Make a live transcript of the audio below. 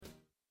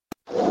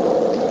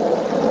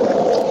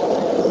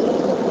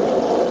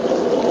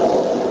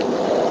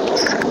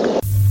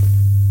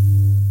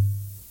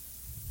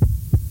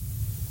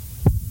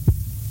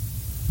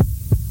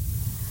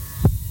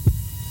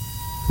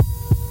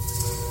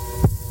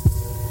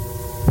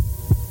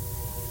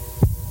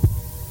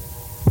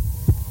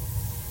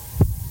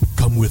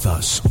with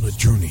us on a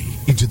journey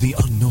into the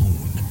unknown,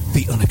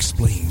 the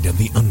unexplained, and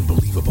the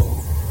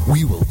unbelievable.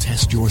 We will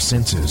test your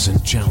senses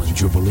and challenge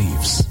your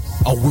beliefs.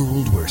 A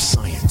world where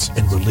science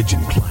and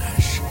religion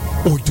clash.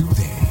 Or do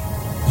they?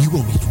 You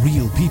will meet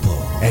real people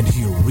and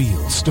hear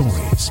real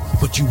stories,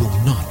 but you will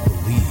not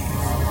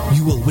believe.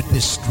 You will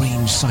witness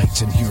strange sights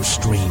and hear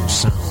strange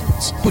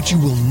sounds, but you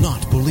will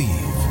not believe.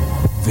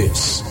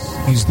 This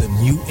is the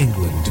New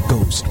England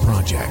Ghost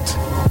Project.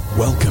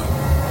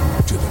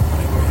 Welcome to the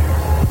nightmare.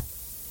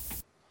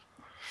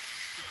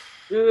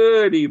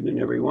 Good evening,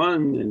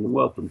 everyone, and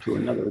welcome to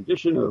another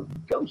edition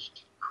of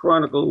Ghost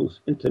Chronicles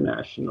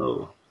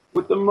International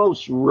with the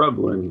most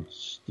reverend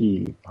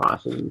Steve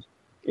Parsons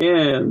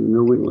and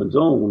New England's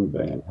own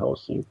Van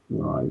Helsing,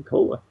 Ron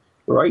Cola,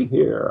 right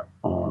here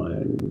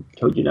on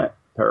TogiNet,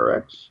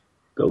 Parax,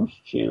 Ghost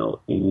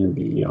Channel, and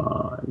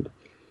beyond.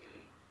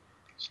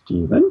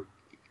 Stephen?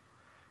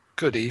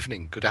 Good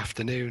evening, good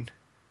afternoon.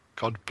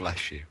 God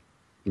bless you.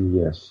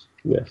 Yes.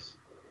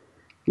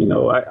 You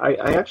know, I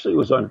actually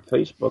was on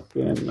Facebook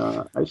and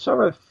I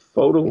saw a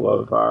photo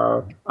of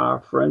our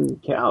friend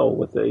Cal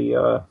with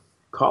a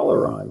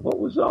collar on. What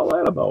was all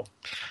that about?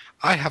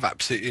 I have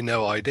absolutely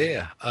no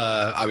idea.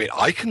 I mean,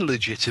 I can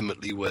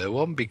legitimately wear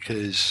one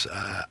because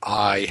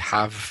I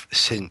have,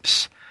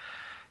 since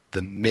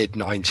the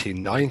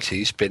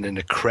mid-1990s, been an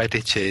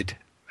accredited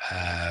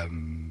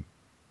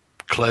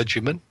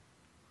clergyman.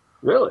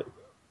 Really?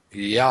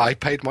 Yeah, I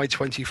paid my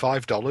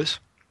 $25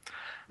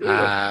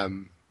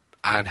 Really?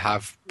 and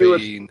have You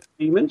been...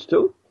 demons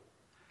too?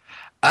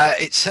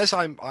 It says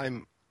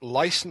I'm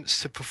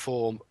licensed to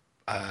perform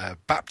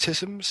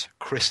baptisms,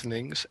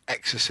 christenings,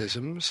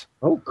 exorcisms.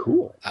 Oh,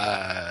 cool.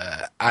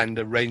 And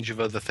a range of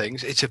other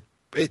things.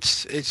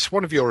 It's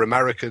one of your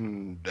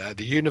American,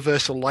 the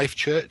Universal Life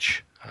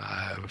Church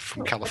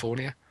from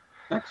California.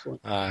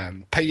 Excellent.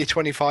 Pay you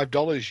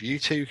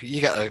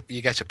 $25.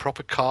 You get a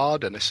proper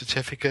card and a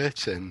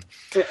certificate, and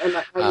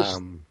I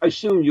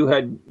assume you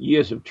had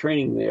years of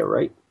training there,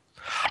 right?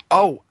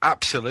 Oh,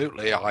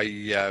 absolutely.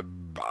 I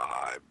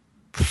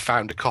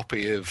found a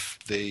copy of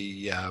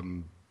the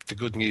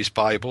Good News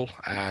Bible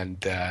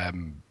and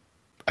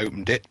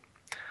opened it,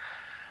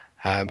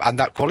 and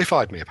that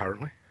qualified me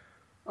apparently.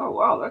 Oh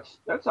wow,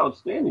 that's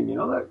outstanding. You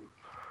know that.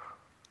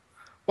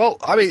 Well,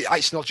 I mean,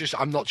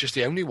 I'm not just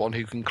the only one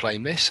who can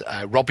claim this.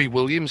 Robbie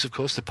Williams, of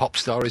course, the pop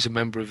star, is a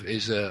member of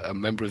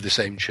the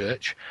same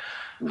church.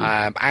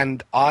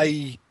 And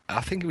I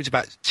think it was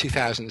about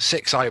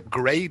 2006. I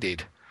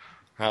upgraded.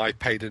 I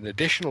paid an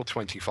additional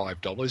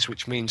 $25,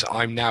 which means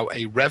I'm now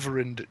a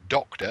reverend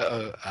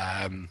doctor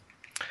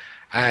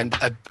and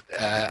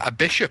a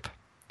bishop.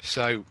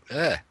 So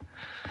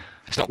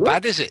it's not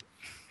bad, is it?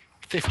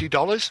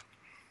 $50.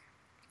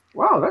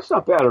 Wow, that's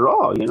not bad at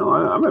all. You know,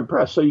 I'm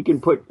impressed. So you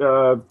can put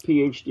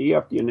PhD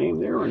after your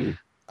name there, and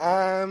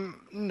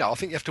no, I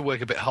think you have to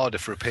work a bit harder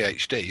for a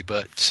PhD,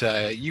 but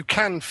you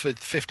can for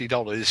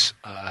 $50.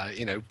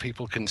 You know,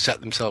 people can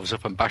set themselves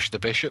up and bash the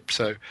bishop.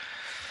 So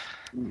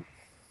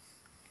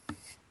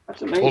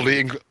that's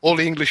amazing. All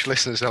the English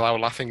listeners are now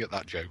laughing at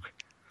that joke.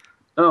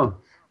 Oh,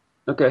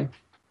 okay.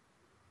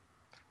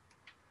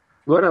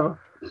 Whatever.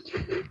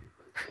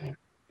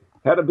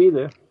 Had to be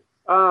there.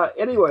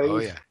 Anyway. Oh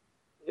yeah.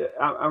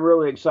 I'm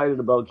really excited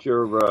about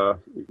your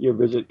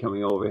visit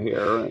coming over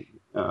here.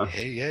 Yeah,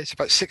 it's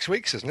about 6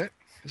 weeks, isn't it?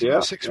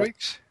 About 6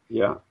 weeks?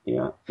 Yeah.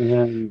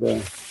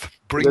 And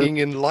bringing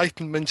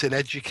enlightenment and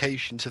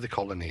education to the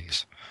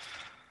colonies.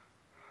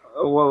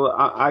 Well,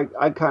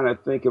 I kind of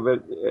think of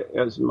it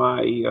as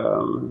my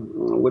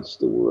what's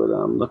the word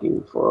I'm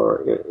looking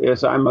for?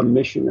 As I'm a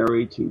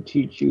missionary to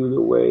teach you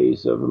the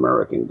ways of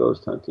American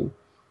ghost hunting.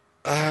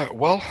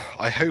 Well,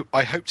 I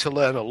hope to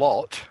learn a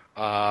lot.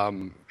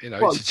 You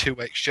know, it's a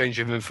two-way exchange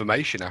of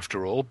information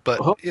after all, but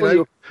hopefully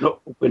you know, an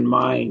open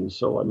mind,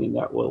 so I mean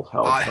that will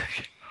help.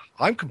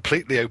 I'm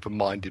completely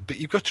open-minded, but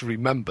you've got to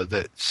remember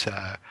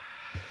that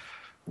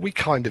we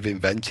kind of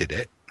invented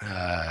it,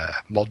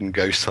 modern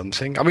ghost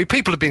hunting. I mean,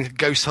 people have been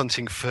ghost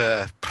hunting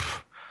for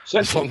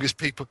as long as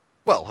people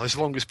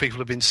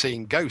have been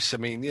seeing ghosts. I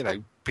mean, you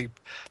know,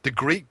 the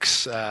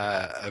Greeks,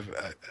 the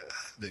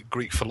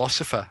Greek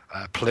philosopher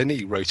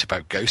Pliny wrote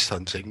about ghost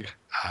hunting.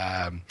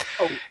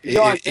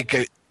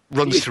 It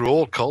runs through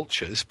all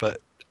cultures,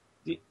 but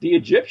the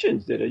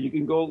Egyptians did it. You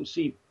can go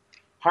see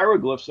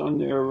hieroglyphs on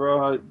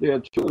their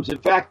tombs. In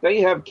fact,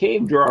 they have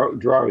cave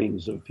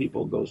drawings of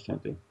people ghost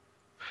hunting.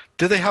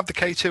 Do they have the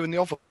K2 in the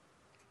oval?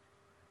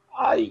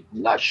 I'm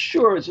not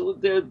sure.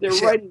 Their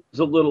writing is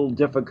a little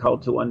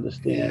difficult to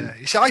understand. Yeah.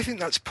 You see, I think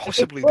that's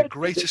possibly the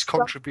greatest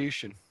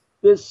contribution.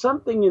 There's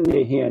something in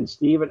their hands,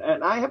 Steve,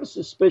 and I have a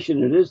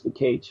suspicion it is the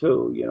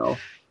K2, you know.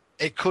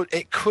 It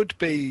could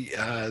be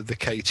the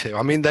K2.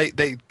 I mean,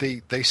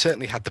 they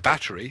certainly had the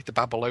battery. The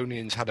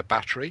Babylonians had a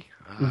battery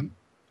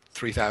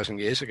 3,000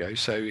 years ago,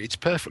 so it's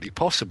perfectly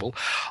possible.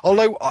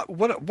 Although,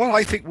 what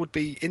I think would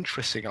be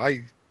interesting,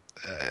 I'm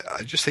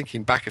just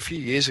thinking back a few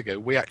years ago,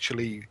 we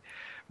actually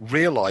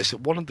realized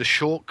that one of the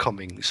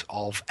shortcomings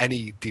of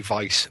any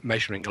device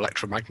measuring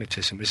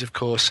electromagnetism is, of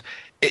course,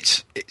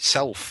 it's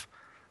itself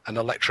an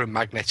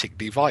electromagnetic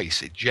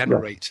device. It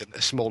generates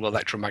a small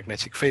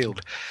electromagnetic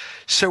field.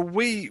 So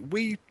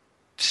we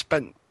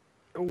spent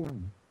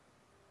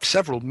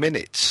several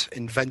minutes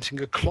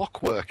inventing a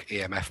clockwork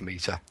EMF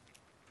meter.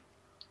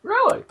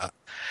 Really?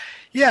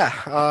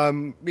 Yeah,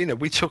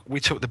 we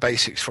took the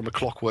basics from a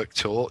clockwork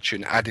torch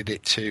and added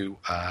it to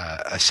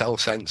a cell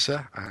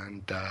sensor,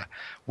 and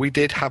we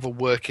did have a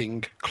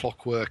working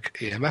clockwork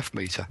EMF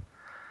meter.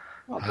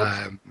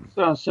 That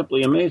sounds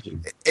simply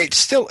amazing. It's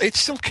still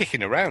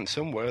kicking around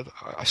somewhere.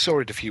 I saw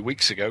it a few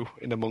weeks ago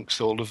in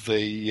amongst all of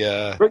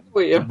the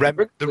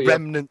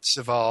remnants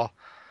of our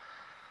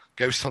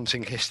ghost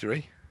hunting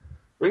history.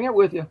 Bring it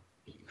with you.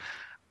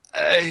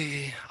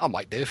 I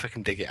might do if I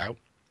can dig it out.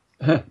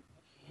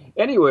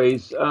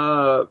 Anyways,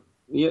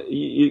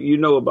 you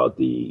know about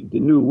the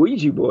new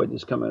Ouija board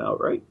that's coming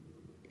out, right?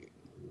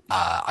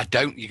 I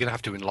don't. You're going to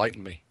have to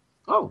enlighten me.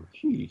 Oh,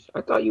 jeez.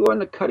 I thought you were on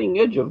the cutting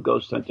edge of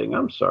ghost hunting.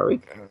 I'm sorry.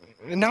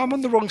 Now I'm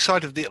on the wrong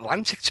side of the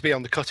Atlantic to be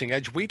on the cutting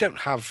edge. We don't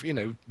have,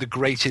 the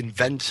great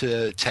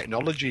inventor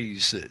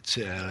technologies that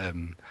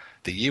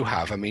you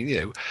have. I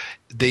mean,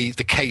 the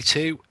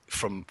K2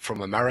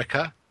 from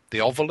America, the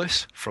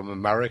Ovilus from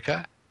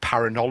America,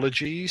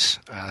 Paranologies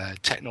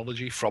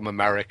technology from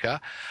America.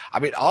 I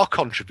mean, our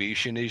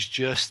contribution is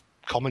just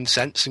common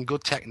sense and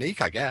good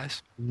technique, I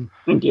guess.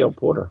 And Gail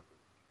Porter.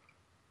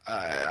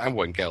 And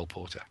one Gail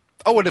Porter.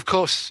 Oh, and of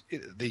course,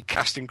 the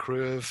cast and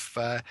crew of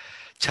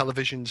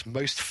television's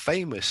most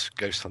famous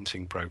ghost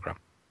hunting program.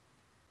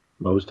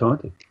 Most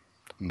Haunted.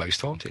 Most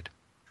Haunted.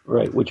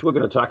 Right, which we're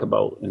going to talk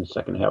about in the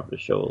second half of the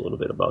show, a little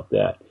bit about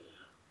that.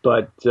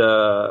 But,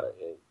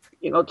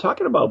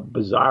 talking about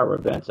bizarre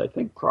events, I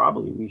think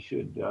probably we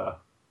should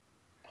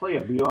play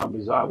a Beyond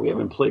Bizarre. We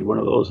haven't played one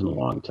of those in a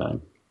long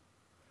time.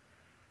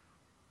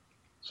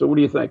 So what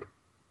do you think?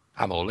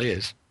 I'm all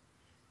ears.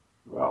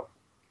 Well,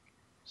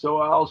 so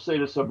I'll say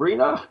to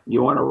Sabrina,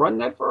 you want to run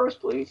that for us,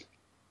 please?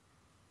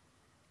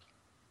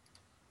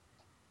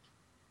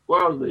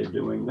 While they're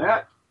doing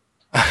that.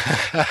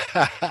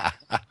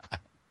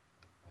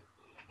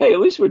 Hey, at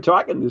least we're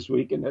talking this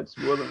week, and that's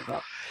more than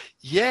enough.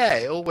 Yeah,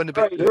 it all went a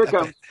bit... All right, here it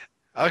comes.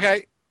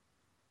 Okay.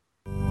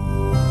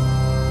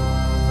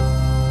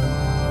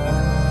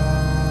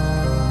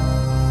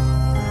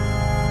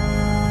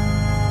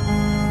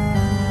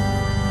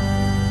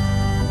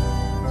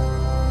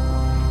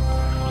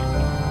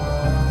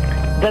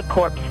 The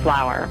corpse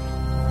flower.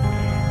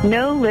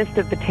 No list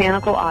of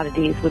botanical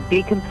oddities would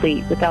be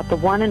complete without the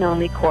one and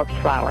only corpse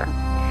flower.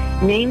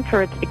 Named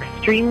for its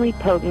extremely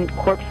potent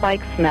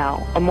corpse-like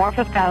smell,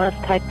 Amorphophallus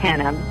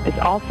taipanum is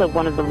also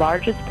one of the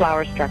largest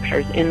flower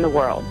structures in the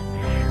world.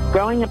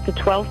 Growing up to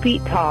 12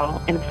 feet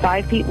tall and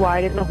 5 feet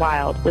wide in the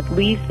wild with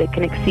leaves that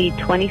can exceed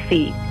 20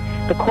 feet,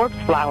 the corpse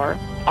flower,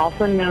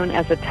 also known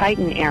as a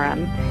Titan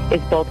arum,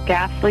 is both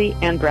ghastly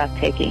and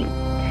breathtaking.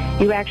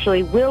 You actually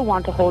will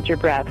want to hold your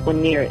breath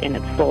when near it in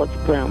its fullest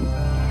bloom.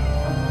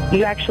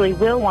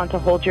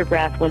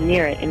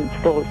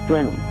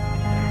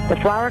 The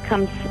flower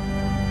comes...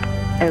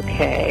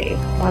 Okay,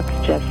 let's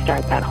just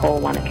start that whole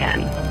one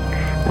again.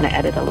 I'm going to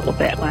edit a little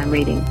bit when I'm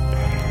reading.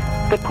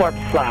 The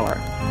corpse flower.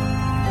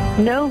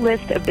 No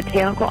list of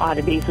botanical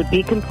oddities would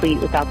be complete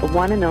without the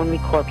one and only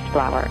corpse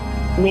flower.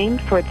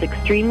 Named for its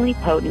extremely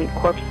potent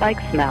corpse-like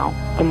smell,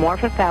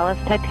 Amorphophallus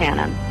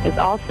taipanum is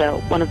also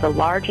one of the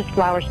largest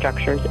flower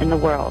structures in the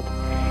world.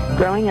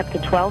 Growing up to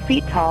 12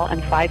 feet tall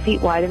and 5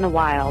 feet wide in the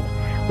wild,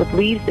 with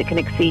leaves that can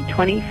exceed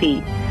 20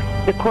 feet,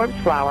 the corpse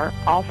flower,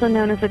 also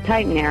known as a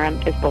Titan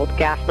arum, is both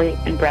ghastly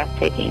and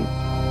breathtaking.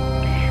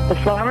 The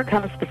flower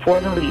comes before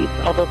the leaves,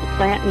 although the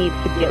plant needs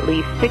to be at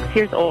least 6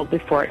 years old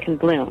before it can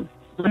bloom.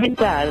 When it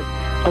does,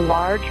 a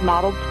large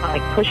mottled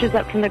spike pushes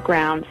up from the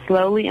ground,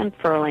 slowly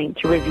unfurling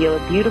to reveal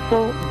a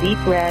beautiful,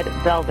 deep red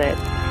velvet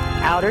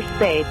outer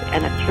space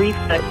and a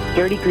 3-foot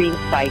dirty green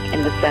spike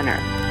in the center.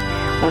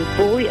 When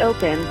fully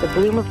open, the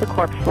bloom of the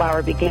corpse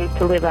flower begins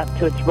to live up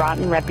to its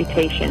rotten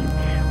reputation,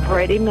 for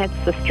it emits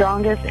the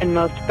strongest and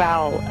most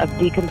foul of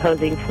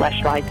decomposing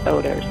flesh-like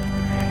odors.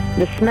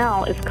 The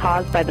smell is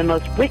caused by the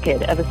most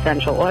wicked of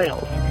essential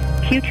oils,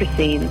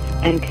 putrescines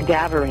and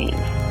cadaverines.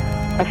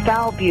 A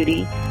foul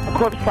beauty, a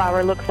corpse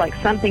flower looks like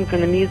something from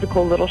the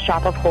musical Little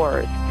Shop of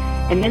Horrors,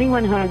 and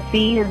anyone who has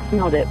seen and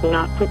smelled it will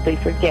not quickly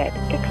forget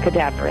its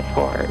cadaverous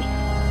horrors.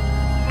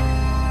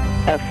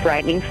 A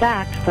frightening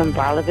fact from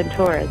Varla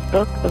Ventura's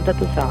Book of the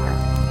Bizarre.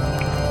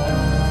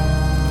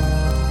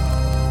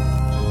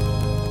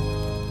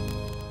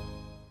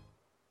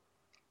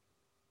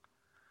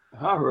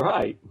 All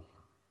right.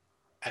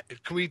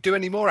 Can we do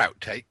any more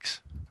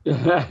outtakes? You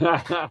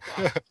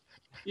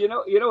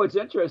know what's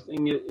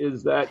interesting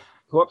is that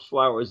corpse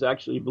flower is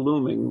actually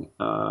blooming.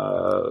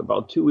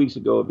 About 2 weeks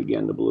ago, it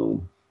began to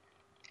bloom.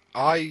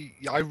 I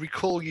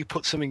recall you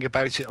put something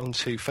about it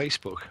onto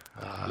Facebook.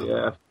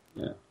 Yeah,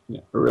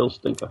 a real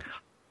stinker.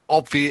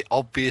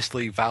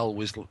 Obviously, Val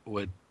was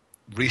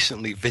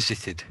recently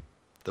visited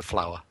the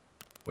flower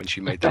when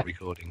she made that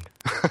recording.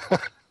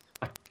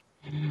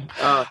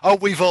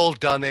 We've all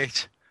done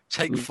it.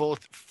 Take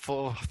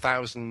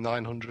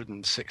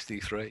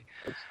 4,963.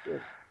 That's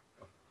good.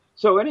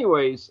 So,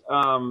 anyways,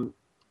 I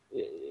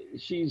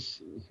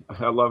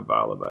love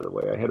Vala, by the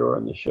way. I had her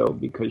on the show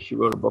because she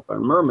wrote a book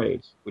on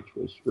mermaids, which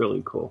was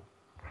really cool.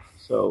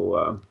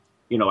 So,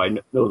 I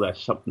know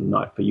that's something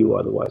not for you.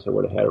 Otherwise, I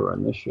would have had her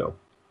on this show.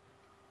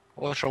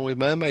 What's wrong with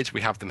mermaids?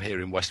 We have them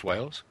here in West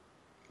Wales.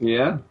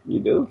 Yeah, you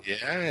do?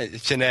 Yeah,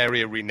 it's an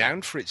area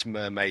renowned for its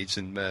mermaids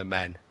and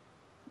mermen.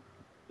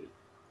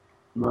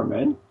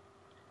 Mermen?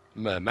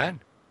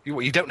 Mermen?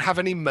 You don't have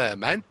any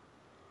mermen?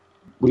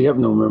 We have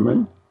no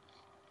mermen.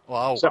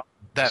 Well,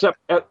 except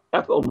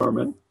Ethel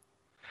Merman.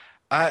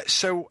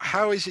 So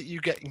how is it you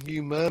get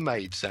new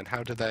mermaids then?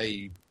 How do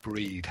they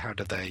breed? How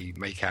do they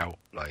make out?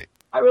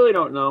 I really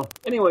don't know.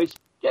 Anyways,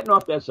 getting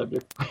off that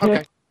subject.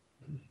 Okay.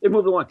 It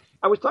moved along.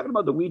 I was talking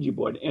about the Ouija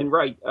board, and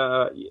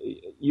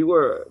you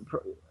were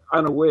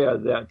unaware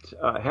that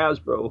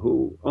Hasbro,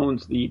 who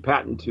owns the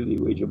patent to the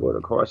Ouija board,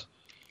 of course,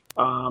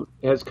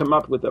 has come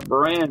up with a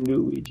brand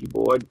new Ouija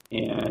board,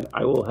 and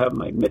I will have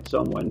my mitts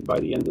on one by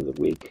the end of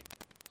the week.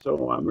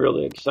 So I'm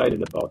really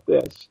excited about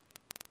this.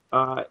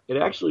 It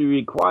actually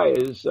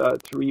requires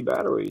 3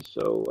 batteries,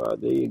 so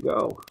there you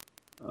go.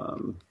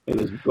 It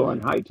is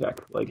going high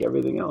tech like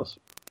everything else.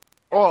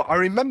 Oh, I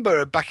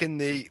remember back in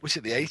the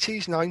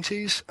 80s,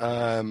 90s?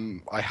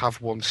 I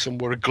have one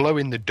somewhere, a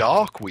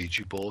glow-in-the-dark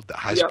Ouija board that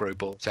Hasbro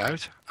bought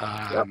out.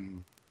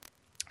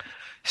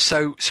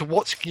 So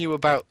what's new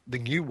about the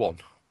new one?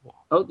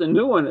 Oh, the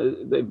new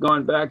one, they've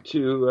gone back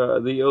to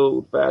the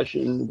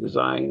old-fashioned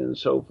design and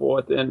so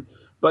forth.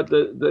 But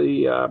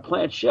the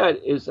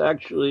planchette is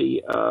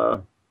actually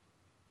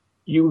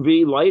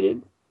UV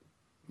lighted.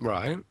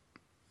 Right.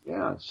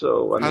 Yeah.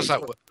 So how's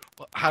that work?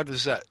 How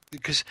does that?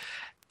 Because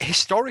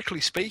historically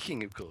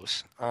speaking, of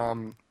course,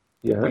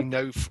 we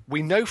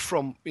know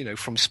from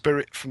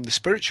the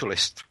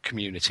spiritualist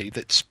community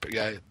that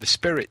the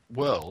spirit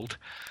world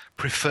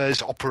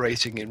prefers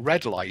operating in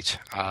red light.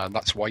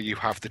 That's why you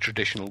have the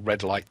traditional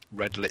red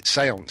lit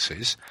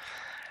seances.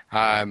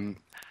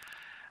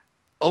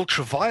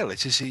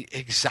 Ultraviolet is the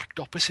exact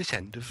opposite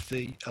end of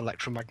the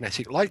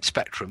electromagnetic light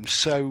spectrum.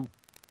 So,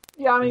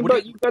 yeah, I mean,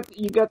 but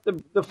you got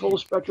the full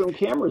spectrum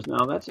cameras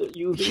now. That's a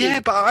UV. Yeah,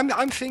 but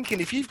I'm thinking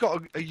if you've got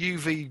a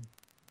UV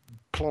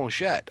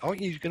planchette,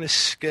 aren't you going to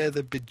scare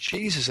the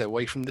bejesus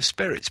away from the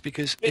spirits?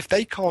 Because if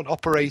they can't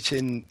operate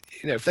in,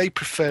 if they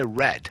prefer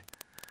red,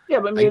 yeah,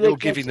 but maybe you're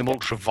giving them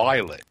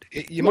ultraviolet,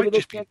 maybe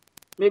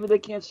they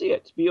can't see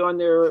it. It's beyond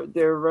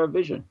their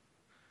vision.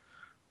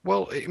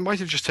 Well, it might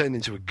have just turned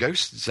into a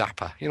ghost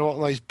zapper. You know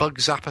what, those bug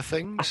zapper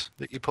things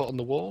that you put on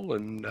the wall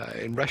and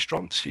in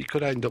restaurants? You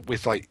could end up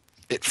with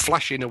it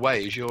flashing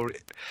away as you're.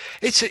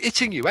 It's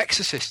a new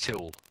exorcist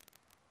tool.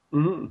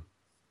 Mm-hmm.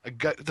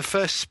 The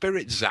first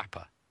spirit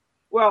zapper.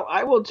 Well,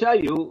 I will tell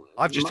you.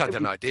 I've just had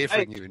an idea for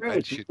a new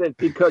invention.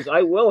 Because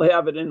I will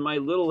have it in my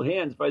little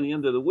hands by the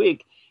end of the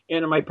week,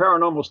 and my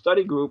paranormal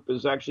study group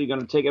is actually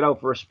going to take it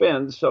out for a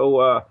spin.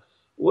 So.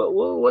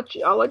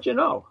 I'll let you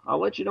know. I'll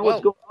let you know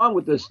what's going on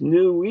with this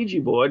new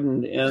Ouija board.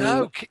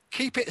 No,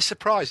 keep it a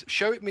surprise.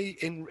 Show it me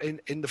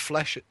in the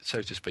flesh,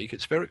 so to speak,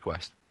 at Spirit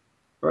Quest.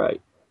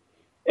 Right.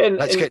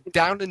 Let's get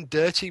down and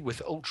dirty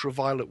with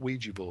ultraviolet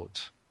Ouija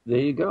boards. There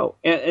you go.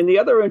 And the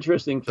other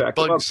interesting fact...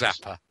 Bug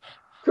zapper.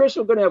 Chris,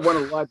 we're going to have one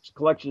of the largest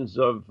collections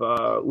of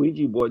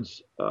Ouija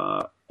boards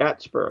at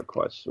Spirit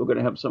Quest. We're going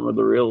to have some of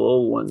the real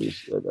old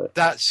ones.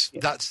 That's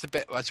the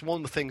bit. That's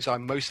one of the things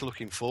I'm most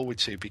looking forward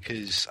to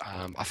because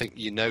I think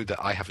that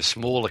I have a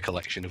smaller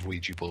collection of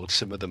Ouija boards.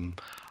 Some of them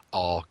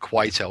are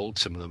quite old.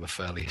 Some of them are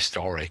fairly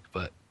historic.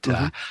 But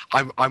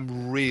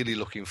I'm really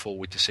looking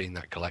forward to seeing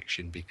that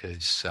collection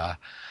because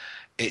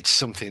it's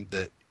something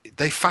that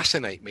they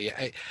fascinate me.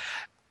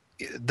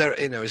 There,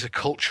 as a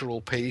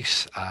cultural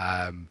piece,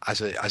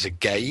 as a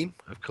game,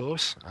 of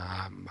course,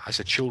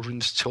 as a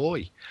children's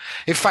toy.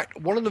 In fact,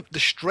 one of the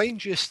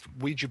strangest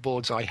Ouija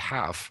boards I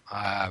have,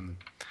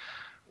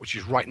 which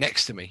is right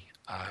next to me,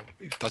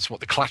 that's what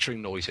the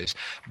clattering noise is.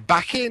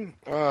 Back in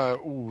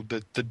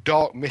the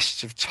dark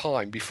mists of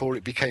time, before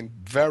it became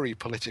very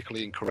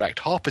politically incorrect,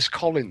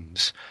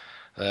 HarperCollins,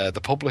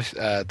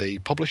 the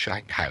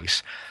publishing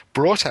house,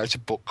 brought out a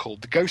book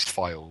called The Ghost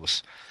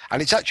Files.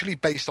 And it's actually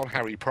based on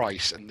Harry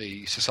Price and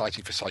the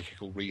Society for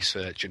Psychical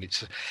Research, and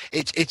it's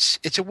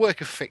a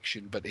work of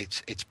fiction, but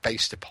it's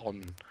based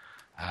upon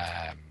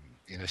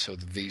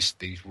sort of these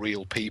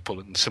real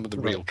people and some of the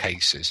real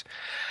cases.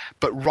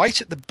 But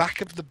right at the back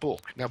of the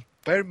book, now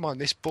bear in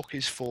mind this book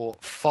is for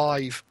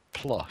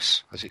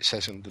 5+, as it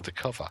says under the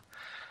cover.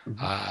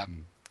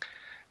 Mm-hmm.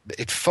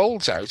 It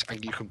folds out,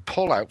 and you can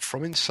pull out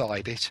from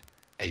inside it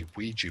a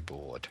Ouija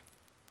board.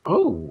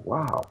 Oh,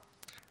 wow.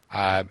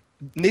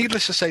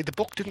 Needless to say, the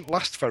book didn't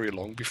last very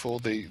long before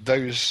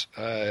those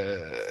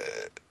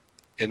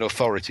in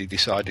authority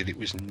decided it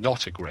was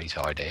not a great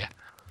idea.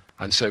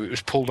 And so it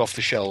was pulled off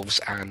the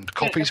shelves and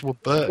copies were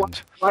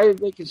burned. Why did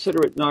they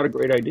consider it not a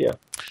great idea?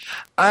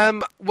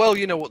 Well,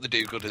 you know what the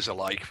do-gooders are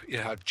like. You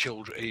have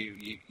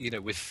children,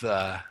 with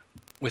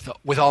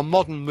our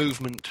modern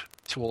movement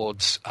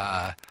towards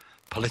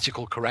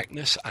political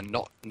correctness and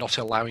not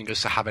allowing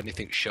us to have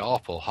anything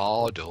sharp or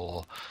hard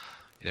or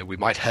we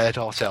might hurt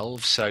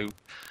ourselves. So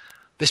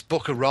this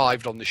book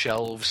arrived on the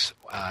shelves.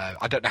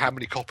 I don't know how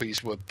many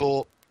copies were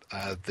bought.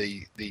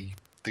 The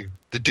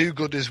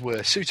do-gooders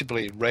were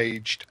suitably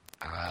enraged.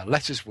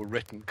 Letters were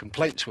written,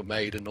 complaints were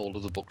made, and all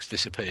of the books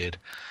disappeared.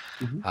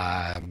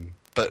 Mm-hmm.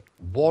 But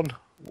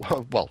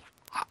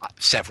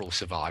several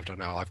survived. I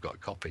know I've got a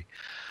copy.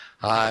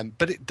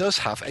 But it does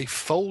have a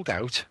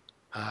fold-out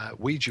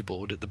Ouija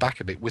board at the back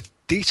of it with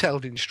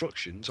detailed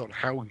instructions on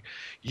how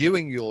you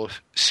and your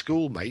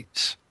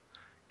schoolmates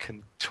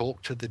can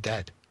talk to the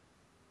dead.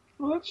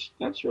 Well,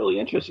 that's really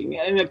interesting.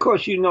 And, of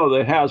course,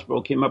 that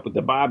Hasbro came up with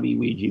the Barbie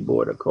Ouija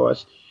board, of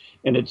course,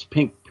 and its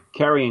pink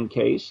carrying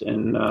case.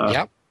 And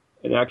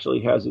it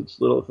actually has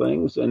its little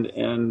things. And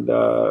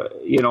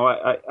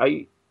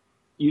I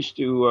used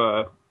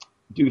to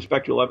do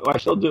spectral evidence. I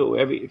still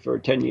do. For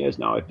 10 years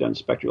now, I've done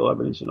spectral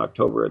evidence in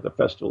October at the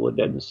Festival of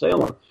Dead in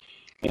Salem.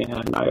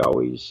 And I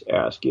always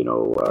ask,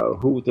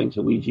 who thinks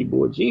a Ouija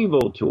board's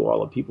evil to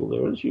all the people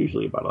there. And it's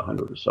usually about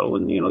 100 or so.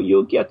 And,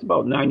 you'll get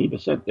about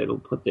 90% that'll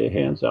put their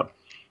hands up.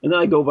 And then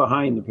I go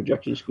behind the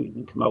projection screen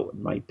and come out with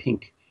my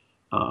pink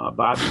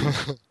Barbie.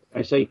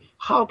 I say,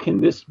 how can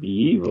this be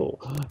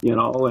evil?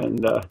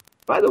 And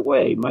by the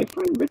way, my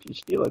friend Richard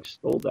Steelix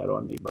stole that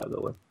on me, by the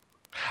way.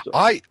 So,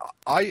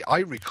 I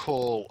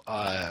recall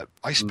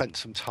I spent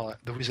some time.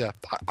 It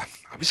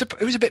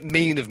was a bit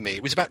mean of me.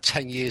 It was about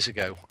 10 years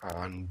ago,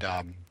 and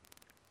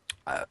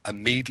a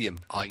medium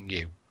I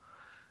knew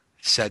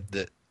said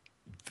that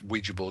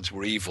Ouija boards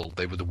were evil.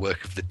 They were the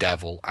work of the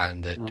devil,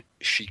 and that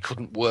she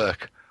couldn't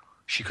work.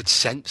 She could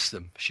sense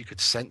them. She could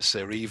sense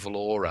their evil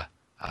aura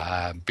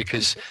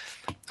because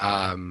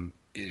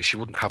she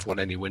wouldn't have one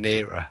anywhere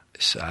near her.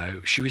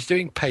 So she was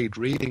doing paid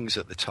readings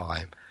at the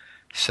time.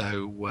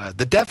 So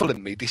the devil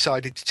in me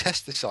decided to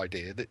test this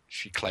idea that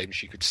she claimed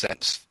she could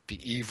sense the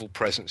evil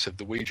presence of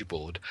the Ouija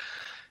board.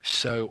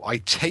 So I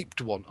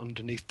taped one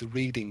underneath the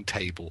reading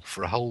table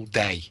for a whole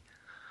day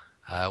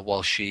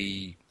while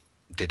she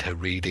did her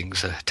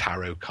readings, her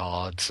tarot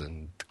cards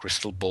and the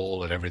crystal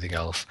ball and everything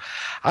else.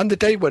 And the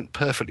day went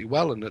perfectly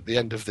well. And at the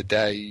end of the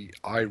day,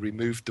 I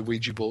removed the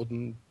Ouija board,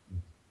 and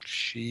if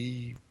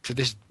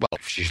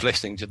she's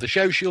listening to the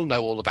show, she'll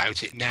know all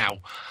about it now.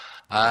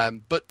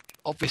 But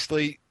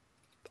obviously,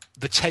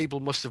 the table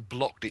must have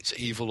blocked its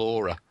evil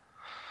aura.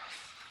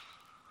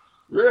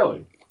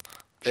 Really?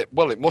 It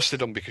must have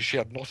done, because she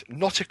had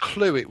not a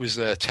clue it was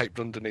there, taped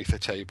underneath the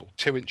table,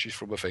 2 inches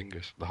from her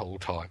fingers the whole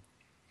time.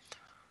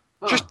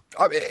 Huh.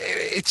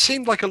 It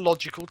seemed like a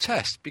logical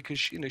test, because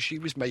she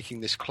was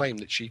making this claim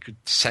that she could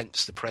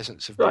sense the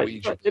presence of the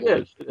Ouija board.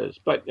 It is.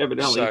 But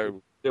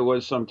evidently, there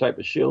was some type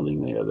of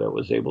shielding there that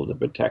was able to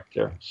protect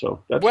her.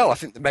 So I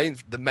think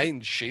the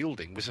main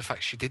shielding was the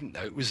fact she didn't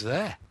know it was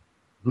there.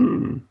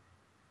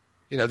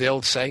 The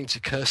old saying, to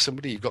curse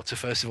somebody, you've got to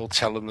first of all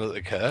tell them that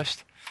they're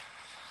cursed.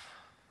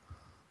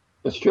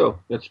 That's true.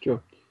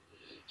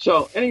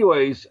 So,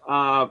 anyways,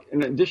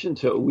 in addition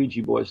to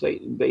Ouija boards,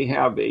 they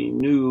have a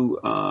new,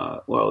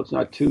 it's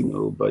not too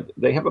new, but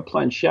they have a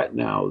planchette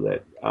now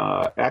that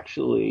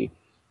actually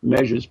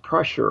measures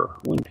pressure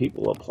when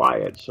people apply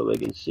it, so they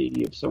can see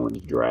if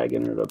someone's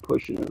dragging it or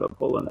pushing it or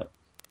pulling it.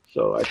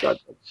 So I thought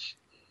that's...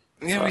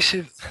 we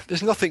see,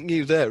 there's nothing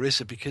new there, is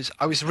there? Because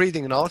I was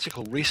reading an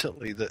article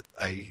recently that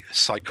a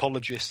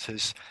psychologist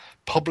has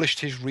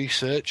published his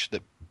research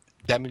that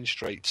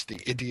demonstrates the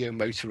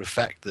idiomotor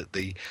effect, that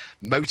the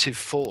motive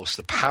force,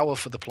 the power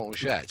for the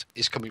planchette,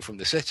 is coming from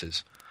the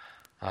sitters,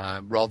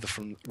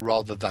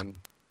 rather than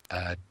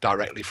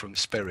directly from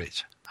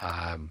spirit.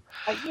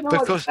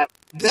 Because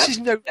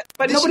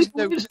nobody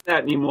believes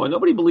that anymore.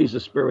 Nobody believes the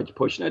spirit's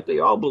pushing it. They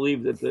all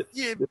believe that.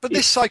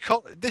 This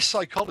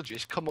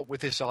psychologist come up with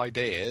this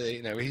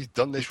idea. He's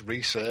done this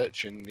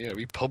research, and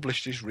he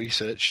published his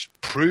research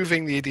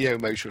proving the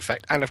idiomotor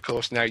effect. And of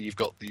course, now you've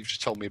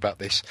just told me about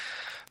this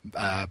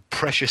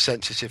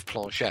pressure-sensitive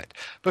planchette.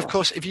 But of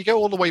course, if you go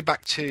all the way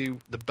back to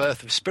the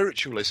birth of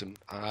spiritualism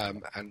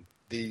and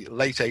the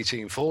late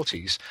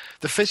 1840s,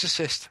 the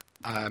physicist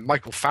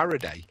Michael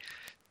Faraday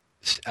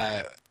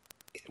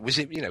was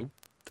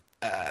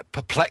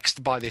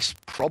perplexed by this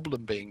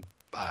problem being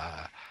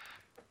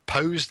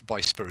posed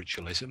by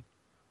spiritualism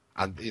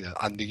and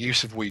the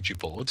use of Ouija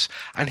boards,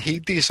 and he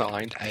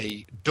designed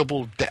a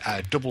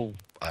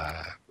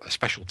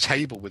special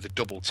table with a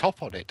double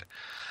top on it,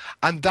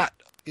 and that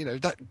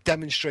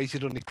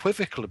demonstrated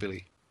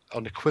unequivocably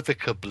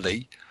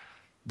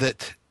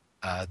that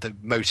the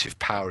motive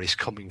power is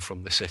coming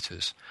from the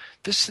sitters.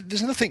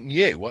 There's nothing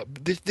new.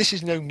 This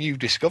is no new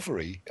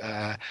discovery.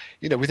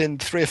 Within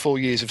 3 or 4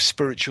 years of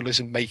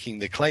spiritualism making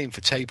the claim for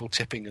table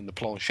tipping and the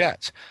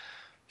planchette,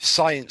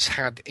 science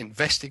had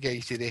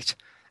investigated it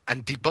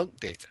and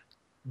debunked it.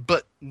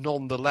 But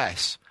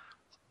nonetheless,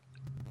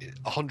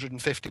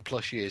 150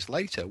 plus years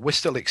later, we're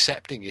still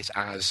accepting it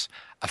as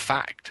a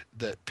fact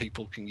that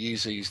people can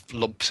use these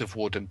lumps of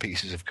wood and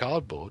pieces of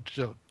cardboard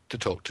to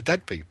talk to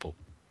dead people.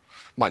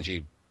 Mind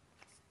you,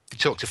 you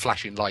talk to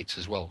flashing lights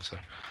as well. So,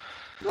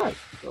 right.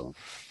 So,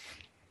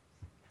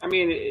 I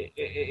mean,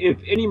 if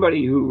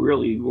anybody who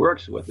really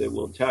works with it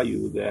will tell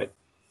you that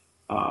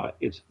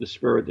it's the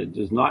spirit that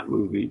does not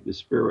move it. The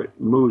spirit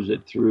moves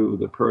it through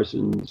the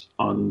persons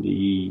on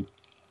the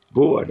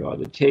board or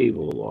the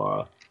table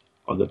or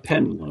the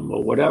pendulum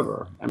or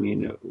whatever. I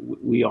mean,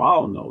 we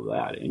all know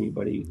that.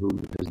 Anybody who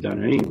has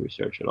done any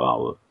research at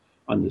all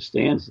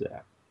understands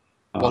that.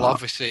 Well,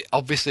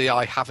 obviously,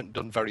 I haven't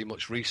done very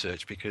much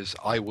research because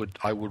I would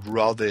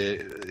rather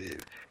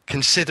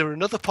consider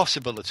another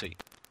possibility.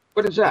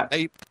 What is that?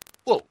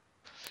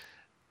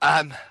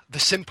 The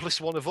simplest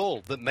one of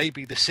all, that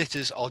maybe the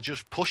sitters are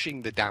just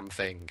pushing the damn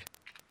thing.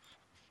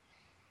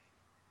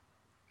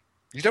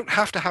 You don't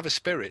have to have a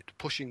spirit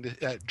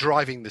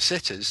driving the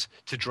sitters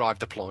to drive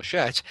the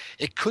planchette.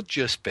 It could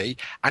just be,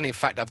 and in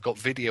fact, I've got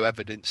video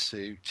evidence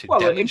to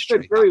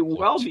demonstrate. It could very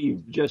well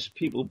be just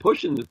people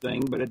pushing the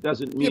thing, but it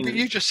doesn't mean. Yeah, but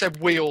you just said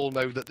we all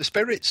know that the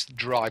spirits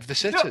drive the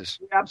sitters.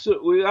 Yeah,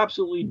 we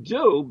absolutely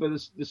do, but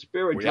the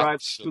spirit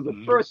drives through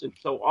the person.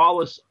 So all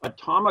this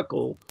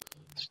atomical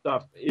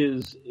stuff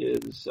is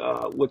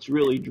what's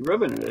really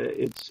driven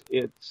it.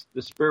 It's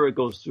the spirit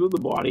goes through the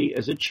body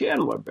as a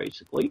channeler,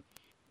 basically.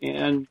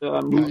 And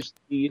moves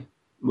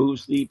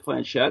the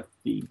planchette,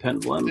 the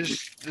pendulum.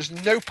 There's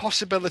no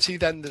possibility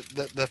then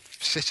that the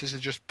sitters are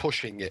just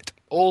pushing it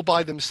all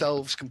by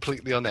themselves,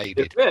 completely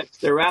unaided.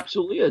 There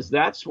absolutely is.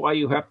 That's why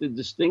you have to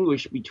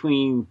distinguish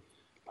between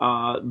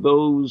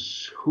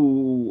those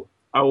who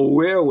are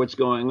aware of what's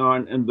going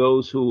on and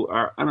those who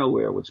are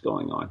unaware of what's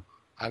going on.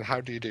 And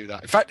how do you do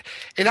that? In fact,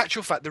 in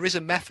actual fact, there is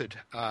a method,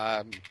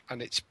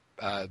 and it's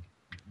there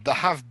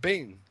have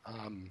been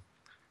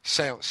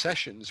seance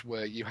sessions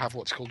where you have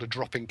what's called a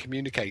drop-in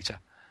communicator,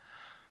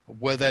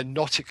 where they're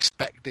not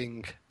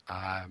expecting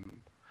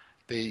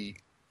the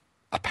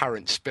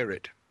apparent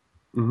spirit,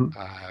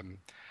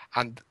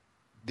 and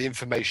the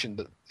information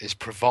that is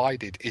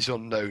provided is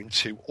unknown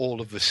to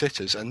all of the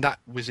sitters, and that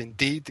was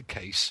indeed the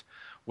case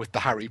with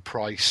the Harry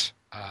Price,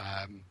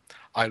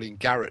 Eileen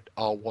Garrett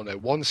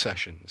R101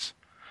 sessions,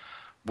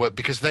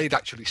 because they'd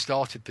actually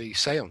started the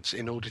seance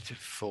in order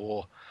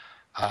for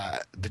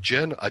a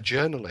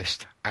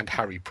journalist and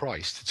Harry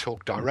Price to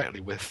talk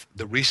directly with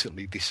the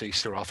recently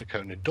deceased Sir Arthur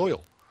Conan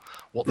Doyle.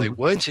 What they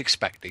weren't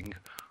expecting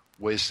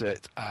was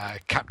that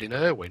Captain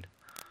Irwin,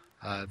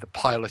 the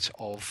pilot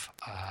of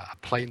a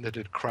plane that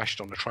had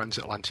crashed on a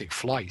transatlantic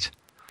flight,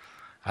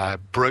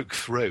 broke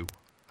through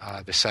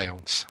the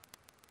seance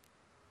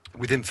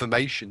with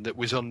information that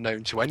was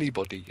unknown to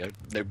anybody.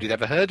 Nobody had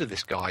ever heard of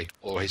this guy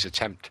or his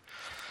attempt.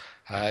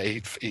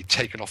 He'd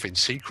taken off in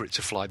secret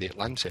to fly the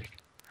Atlantic.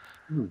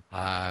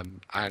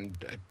 And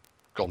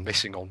gone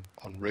missing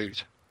en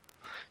route.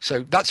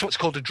 So that's what's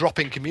called a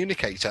drop-in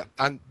communicator,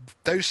 and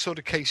those sort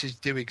of cases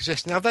do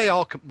exist. Now they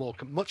are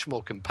much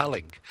more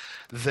compelling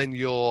than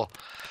your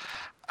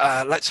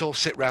let's all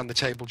sit round the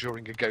table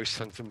during a ghost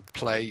hunt and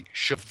play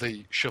shove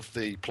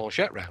the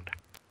planchette round.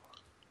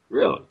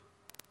 Really?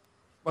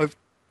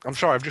 I'm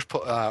sorry, I've just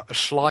put a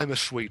Slimer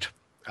sweet.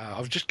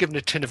 I've just given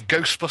a tin of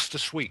Ghostbuster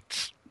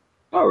sweets.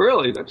 Oh,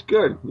 really? That's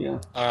good. Yeah.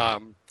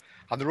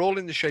 And they're all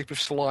in the shape of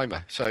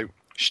Slimer. So,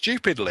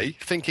 stupidly,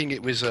 thinking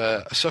it was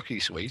a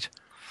sucky sweet,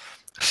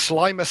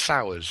 Slimer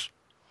sours.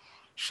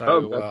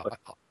 So,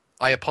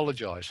 I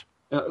apologise.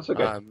 Yeah, that's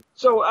okay.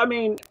 So, I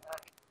mean...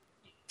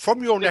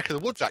 From your neck of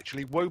the woods,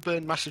 actually,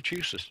 Woburn,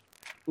 Massachusetts.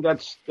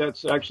 That's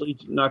actually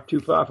not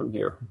too far from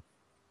here.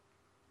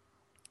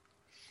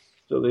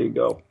 So, there you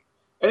go.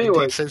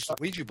 Anyway... It says the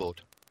Ouija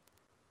board.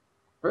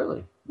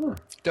 Really? Huh.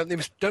 Don't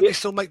they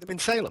still make them in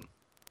Salem?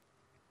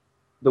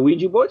 The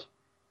Ouija boards?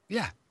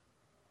 Yeah.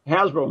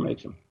 Hasbro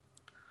makes them.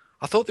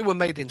 I thought they were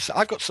made in...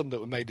 I've got some that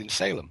were made in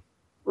Salem.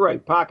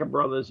 Right. Parker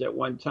Brothers at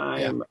one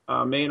time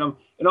made them.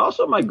 And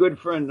also my good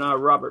friend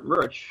Robert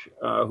Murch,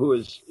 who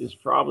is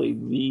probably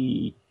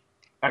the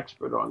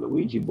expert on the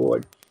Ouija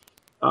board.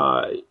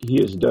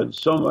 He has done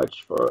so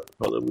much for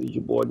the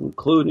Ouija board,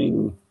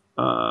 including...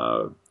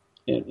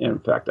 in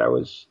fact, I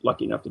was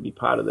lucky enough to be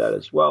part of that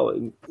as well,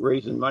 in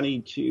raising money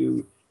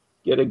to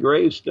get a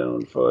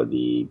gravestone for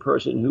the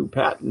person who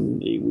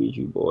patented the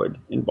Ouija board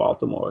in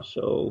Baltimore.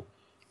 So,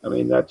 I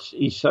mean,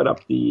 he set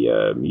up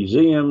the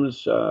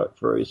museums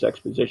for his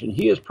exposition.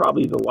 He is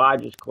probably the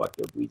largest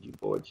collector of Ouija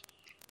boards.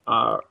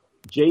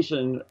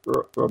 Jason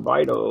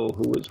Robido,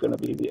 who is going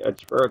to be at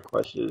Spirit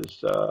Quest,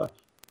 is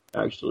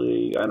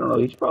actually, I don't know,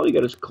 he's probably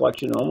got his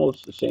collection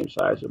almost the same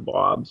size as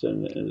Bob's,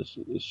 and is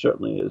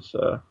certainly as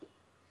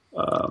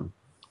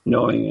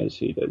knowing as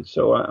he did.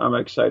 So I'm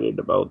excited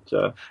about...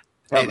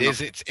 It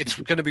is. It's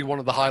going to be one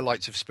of the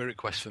highlights of Spirit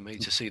Quest for me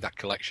to see that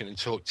collection and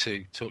talk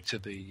to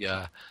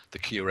the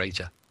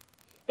curator.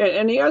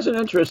 And he has an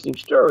interesting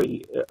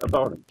story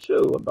about him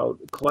too, about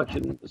a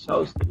collection in his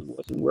house that he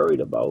wasn't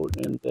worried about,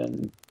 and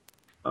then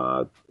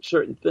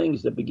certain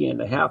things that began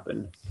to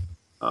happen.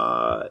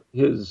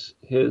 His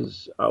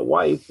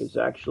wife is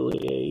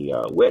actually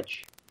a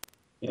witch,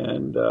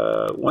 and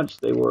once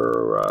they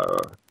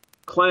were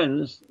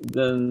cleansed,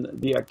 then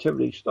the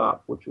activity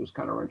stopped, which was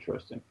kind of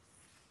interesting.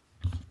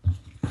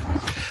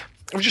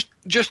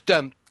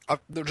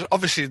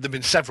 Obviously, there have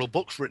been several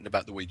books written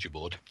about the Ouija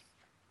board.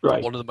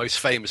 Right. One of the most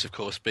famous, of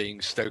course, being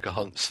Stoker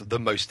Hunt's The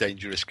Most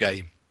Dangerous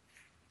Game.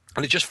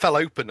 And it just fell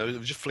open. I was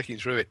just flicking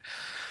through it.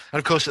 And,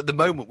 of course, at the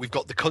moment, we've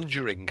got The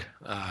Conjuring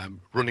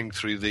running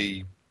through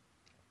the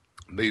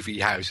movie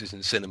houses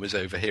and cinemas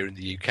over here in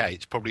the UK.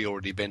 It's probably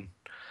already been...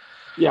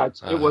 Yeah,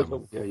 it was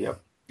over there, yeah.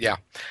 Yeah.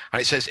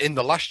 And it says, in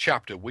the last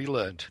chapter, we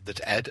learned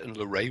that Ed and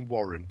Lorraine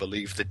Warren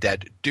believe the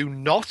dead do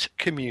not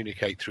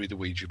communicate through the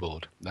Ouija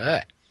board.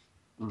 There.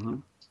 Mm-hmm.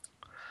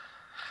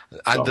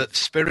 And that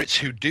spirits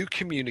who do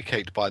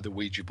communicate by the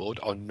Ouija board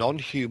are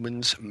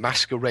non-humans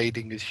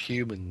masquerading as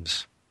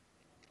humans.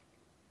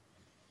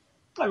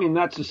 I mean,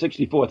 that's the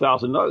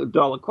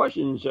 $64,000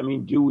 questions. I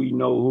mean, do we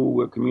know who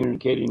we're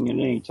communicating at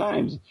any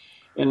times?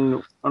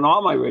 And on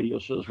all my radio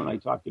shows, when I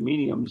talk to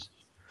mediums,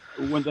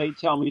 when they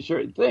tell me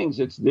certain things,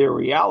 it's their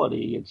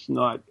reality. It's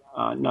not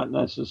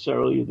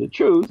necessarily the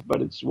truth,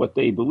 but it's what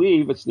they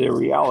believe. It's their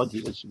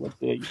reality. It's what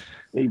they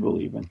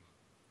believe in.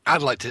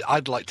 I'd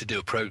like to do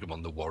a program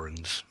on the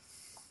Warrens.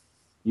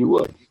 You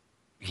would?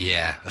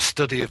 Yeah, a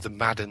study of the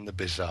mad and the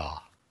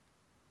bizarre.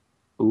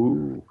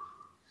 Ooh.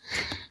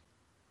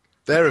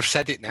 There, I've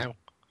said it now.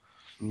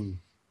 Mm.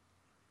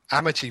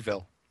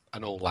 Amityville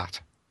and all that.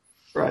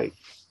 Right.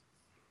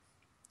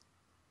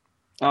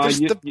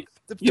 The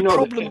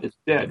problem... that Ed's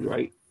dead,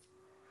 right?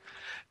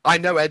 I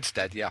know Ed's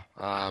dead, yeah.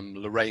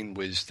 Lorraine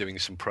was doing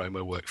some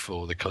promo work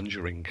for The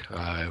Conjuring.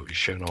 It was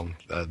shown on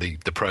the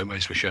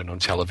promos were shown on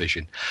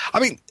television.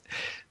 I mean,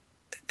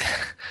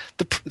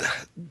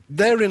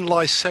 therein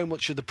lies so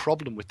much of the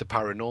problem with the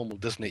paranormal,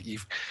 doesn't it?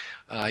 You've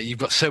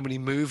got so many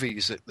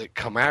movies that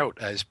come out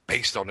as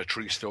based on a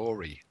true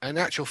story. In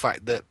actual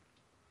fact, that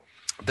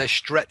they're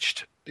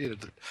stretched. You know,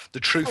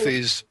 the truth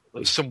is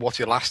somewhat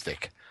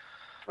elastic,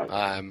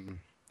 and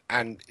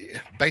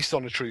based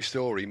on a true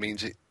story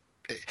means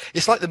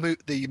it's like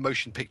the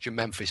motion picture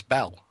Memphis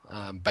Belle,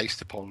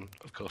 based upon,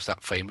 of course,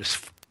 that famous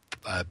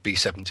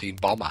B-17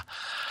 bomber.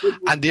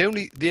 And the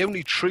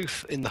only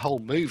truth in the whole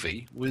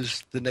movie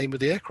was the name of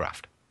the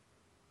aircraft.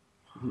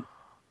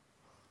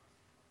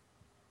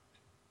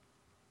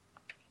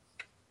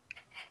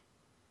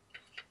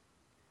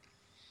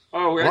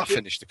 Oh, that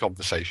finished the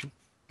conversation.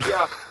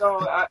 Yeah,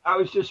 no, I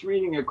was just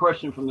reading a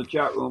question from the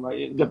chat room.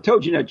 The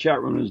TogiNet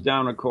chat room is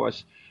down, of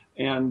course,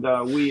 and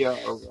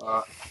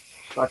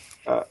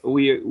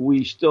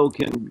we still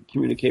can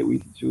communicate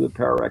with you through the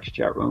PowerX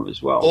chat room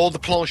as well. Or the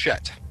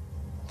planchette.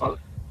 I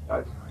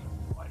don't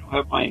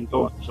have mine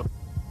going. So,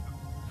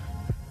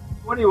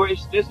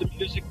 anyways, there's the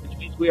music, which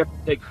means we have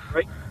to take a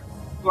break.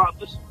 Go out,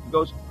 listen to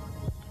Ghost Chronicles.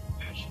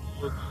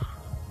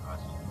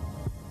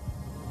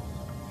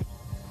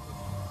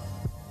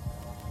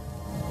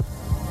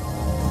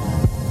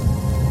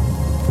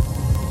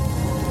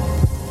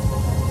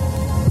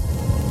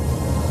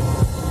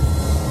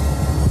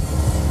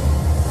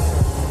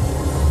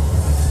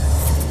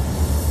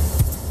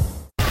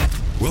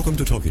 Welcome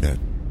to TogiNet,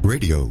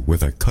 radio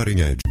with a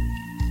cutting edge.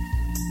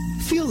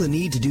 Feel the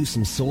need to do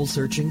some soul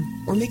searching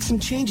or make some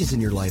changes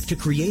in your life to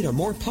create a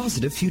more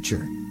positive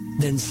future?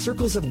 Then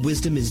Circles of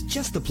Wisdom is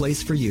just the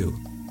place for you.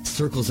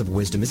 Circles of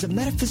Wisdom is a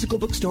metaphysical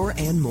bookstore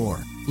and more,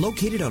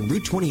 located on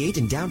Route 28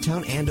 in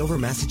downtown Andover,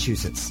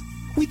 Massachusetts.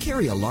 We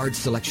carry a large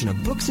selection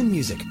of books and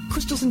music,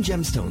 crystals and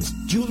gemstones,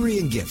 jewelry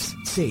and gifts,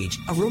 sage,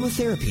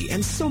 aromatherapy,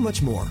 and so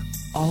much more,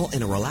 all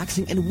in a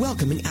relaxing and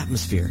welcoming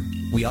atmosphere.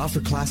 We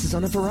offer classes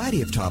on a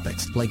variety of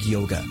topics like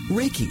yoga,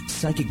 Reiki,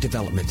 psychic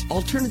development,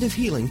 alternative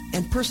healing,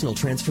 and personal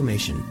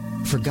transformation.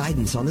 For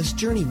guidance on this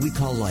journey we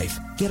call life,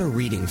 get a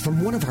reading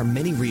from one of our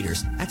many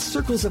readers at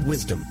Circles of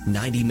Wisdom,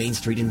 90 Main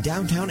Street in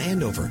downtown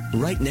Andover,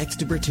 right next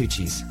to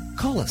Bertucci's.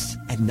 Call us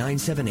at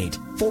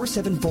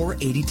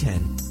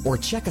 978-474-8010 or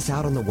check us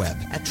out on the web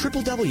at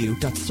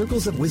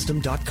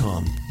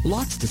www.circlesofwisdom.com.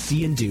 Lots to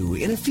see and do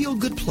in a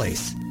feel-good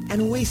place,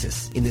 an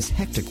oasis in this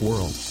hectic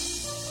world.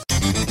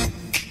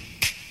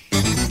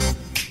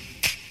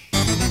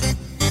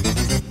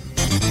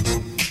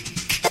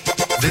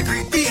 They're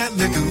creepy and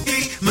they're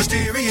kooky,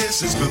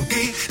 mysterious and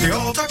spooky. They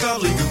all talk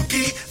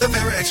gobbledygooky, the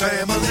Parax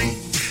family.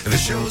 The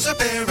shows are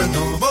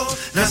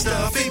paranormal, not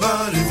stuffy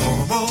but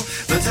informal.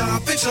 The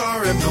topics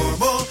are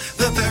abnormal,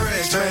 the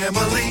Parax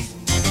family.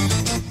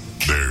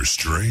 They're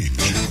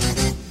strange,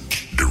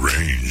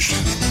 deranged,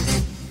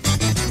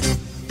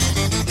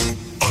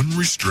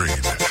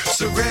 unrestrained.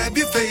 So grab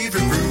your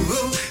favorite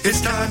brew,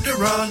 it's time to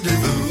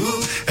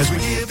rendezvous as we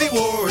give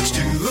awards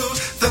to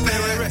the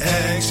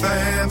Parax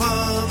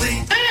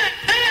family.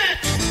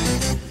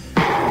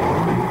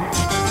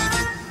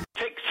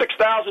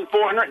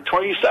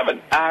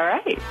 6,427. All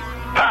right.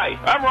 Hi,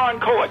 I'm Ron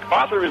Kolek,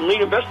 author and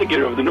lead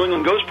investigator of the New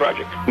England Ghost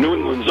Project, New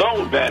England's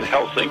own Van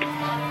Helsing.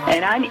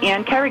 And I'm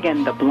Ann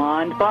Kerrigan, the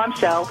blonde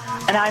bombshell,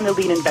 and I'm the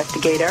lead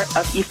investigator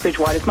of East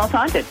Bridgewater's Most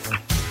Haunted.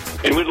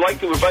 And we'd like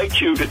to invite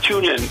you to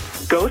tune in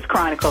Ghost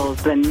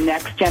Chronicles, The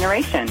Next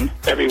Generation,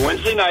 every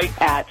Wednesday night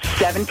at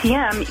 7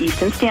 p.m.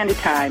 Eastern Standard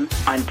Time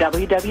on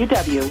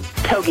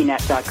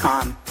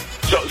www.toginet.com.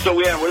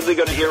 So Ann, what are they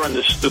going to hear on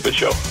this stupid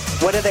show?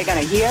 What are they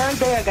going to hear?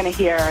 They are going to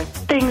hear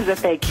things that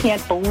they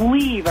can't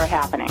believe are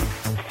happening.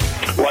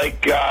 Like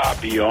like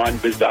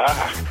Beyond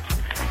Bizarre.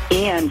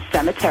 And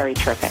cemetery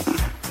tripping.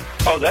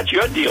 Oh, that's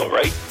your deal,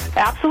 right?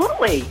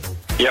 Absolutely.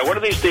 Yeah, one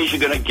of these days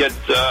you're going to get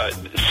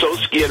so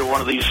scared of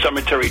one of these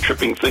cemetery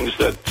tripping things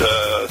that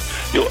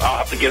I'll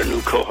have to get a new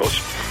co-host.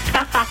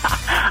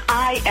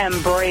 I am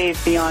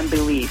brave beyond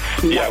belief.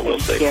 Yeah, we'll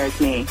see. Scares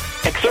me.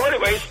 So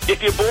anyways,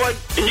 if you're bored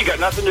and you got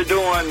nothing to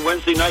do on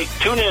Wednesday night,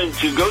 tune in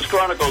to Ghost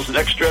Chronicles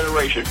Next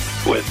Generation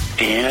with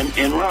Ann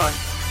and Ron.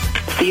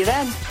 See you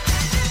then.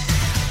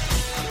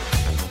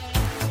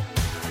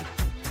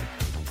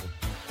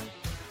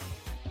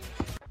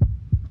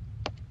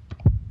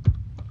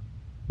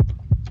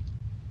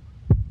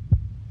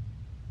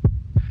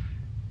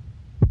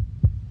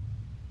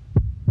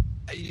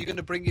 Are you going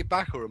to bring it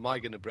back, or am I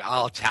going to bring?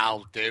 I'll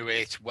do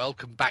it.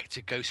 Welcome back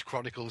to Ghost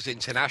Chronicles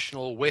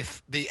International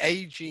with the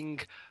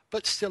aging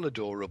but still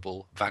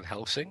adorable Van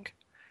Helsing,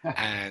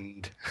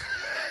 and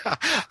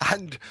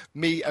and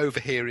me over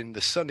here in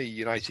the sunny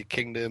United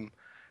Kingdom,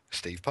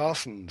 Steve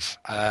Parsons.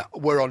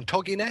 We're on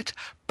TogiNet,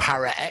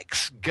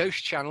 Para-X,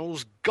 Ghost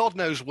Channels, God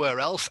knows where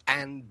else,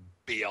 and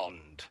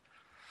beyond.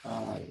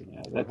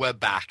 We're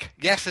back.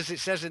 Yes, as it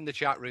says in the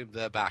chat room,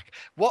 they're back.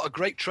 What a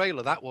great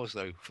trailer that was,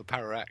 though, for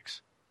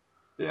Para-X.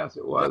 Yes,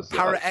 it was.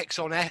 Para-X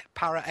on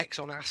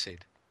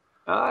acid.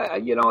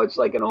 It's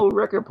like an old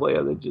record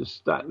player that's just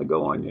starting to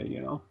go on you,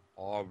 you know.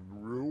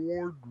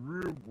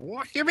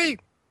 What do you mean?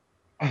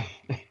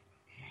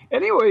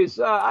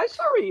 Anyways, I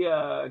saw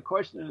a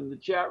question in the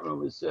chat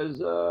room. It says,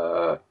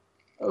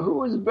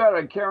 who is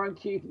better, Karen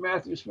Keith,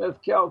 Matthew Smith,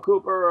 Cal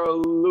Cooper, or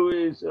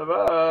Louis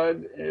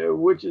Savad?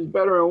 Which is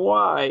better and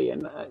why?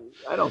 And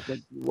I don't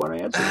think you want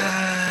to answer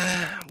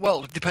that.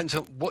 Well, it depends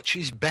on which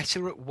is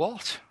better at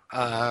what.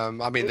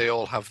 They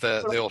all have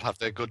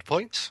their good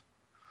points.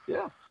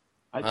 Yeah.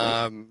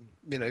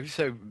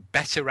 So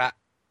better at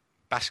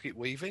basket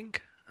weaving,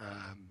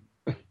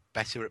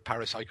 better at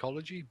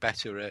parapsychology,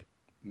 better at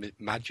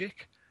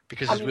magic.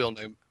 Because as we all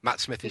know, Matt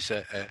Smith is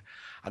an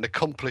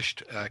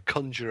accomplished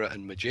conjurer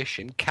and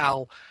magician.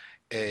 Cal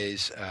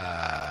is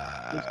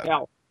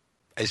a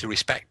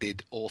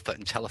respected author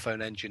and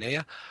telephone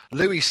engineer.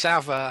 Louis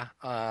Sava,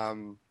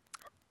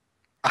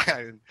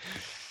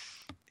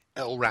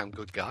 all-round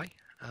good guy.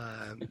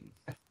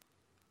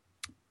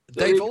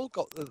 They've all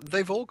got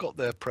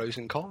their pros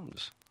and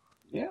cons.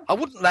 Yeah, I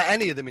wouldn't let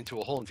any of them into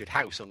a haunted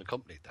house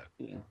unaccompanied, though.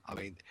 Yeah.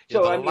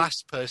 The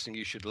last person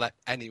you should let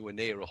anywhere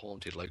near a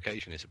haunted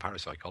location is a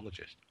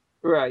parapsychologist.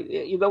 Right.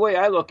 The way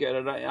I look at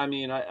it,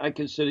 I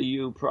consider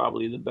you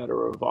probably the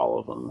better of all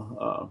of them.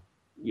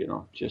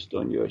 Just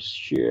on your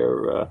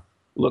sheer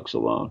looks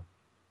alone.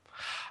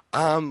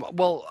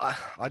 Well,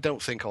 I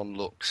don't think on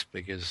looks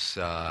because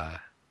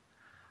I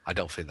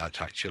don't think that's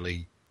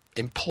actually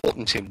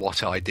important in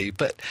what I do,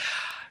 but.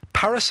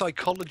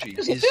 Parapsychology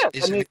is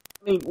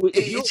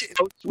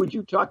would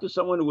you talk to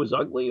someone who was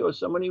ugly or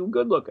someone who was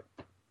good looking?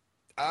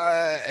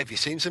 Have you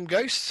seen some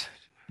ghosts?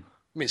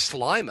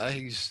 Slimer,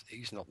 he's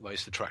not the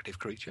most attractive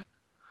creature.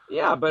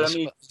 Yeah, but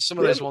some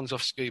of those ones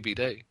off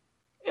Scooby-Doo.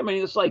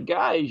 It's like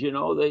guys,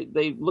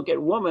 they look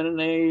at women and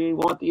they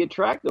want the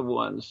attractive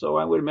ones. So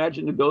I would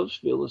imagine the ghosts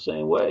feel the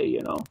same way,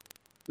 no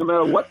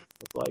matter what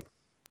they look like.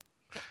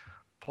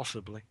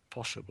 Possibly.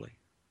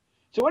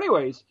 So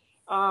anyways,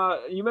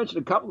 you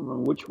mentioned a couple of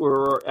them, which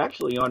were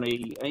actually on a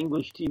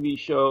English TV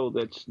show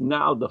that's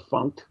now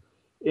defunct,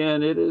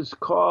 and it is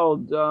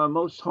called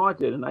Most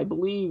Haunted. And I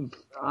believe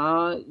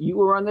you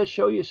were on that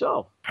show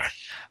yourself.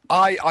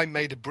 I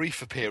made a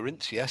brief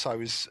appearance. Yes, I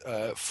was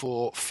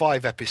for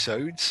 5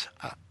 episodes.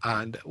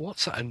 And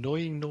what's that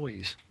annoying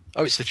noise?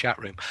 Oh, it's the chat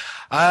room.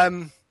 I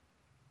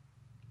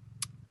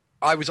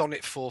was on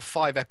it for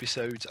 5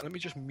 episodes. And let me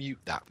just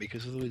mute that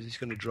because otherwise it's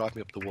going to drive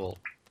me up the wall.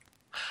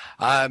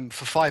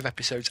 For 5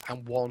 episodes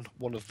and one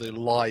of the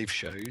live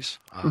shows,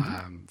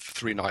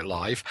 3 Night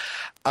Live.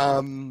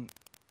 Where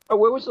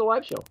was the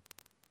live show?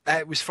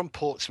 It was from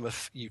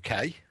Portsmouth,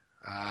 UK.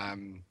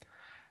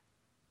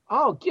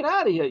 Get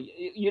out of here!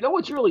 You know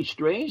what's really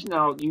strange?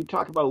 Now you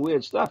talk about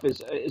weird stuff.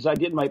 Is I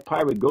did my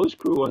Pirate Ghost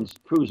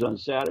cruise on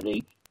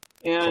Saturday,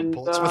 and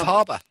from Portsmouth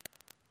Harbour.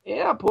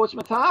 Yeah,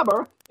 Portsmouth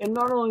Harbour, and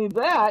not only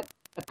that,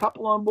 a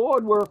couple on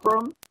board were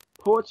from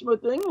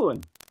Portsmouth,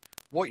 England.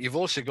 What you've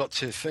also got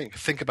to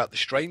think about the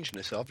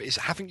strangeness of is,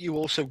 haven't you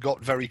also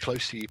got very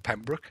close to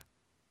Pembroke?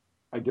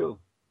 I do.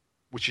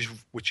 Which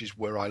is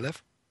where I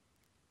live.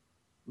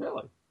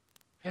 Really?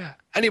 Yeah.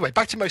 Anyway,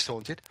 back to Most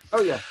Haunted.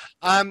 Oh yeah.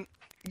 I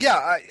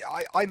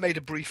made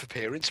a brief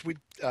appearance.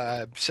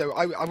 So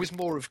I was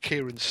more of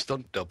Kieran's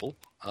stunt double.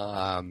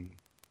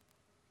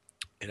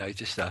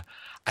 Just a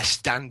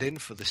stand-in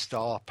for the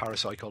star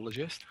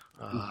parapsychologist.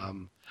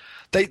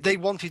 They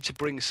wanted to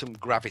bring some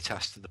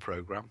gravitas to the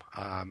program,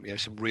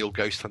 some real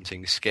ghost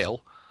hunting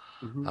skill.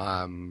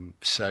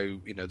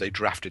 So they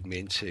drafted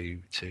me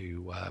to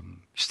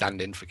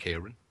stand in for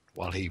Kieran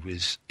while he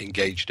was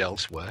engaged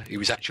elsewhere. He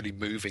was actually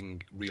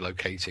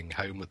relocating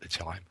home at the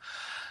time.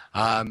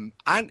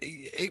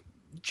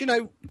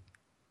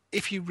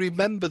 If you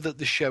remember that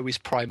the show is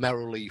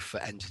primarily for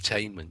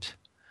entertainment,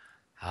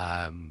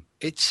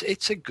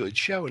 It's a good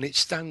show, and it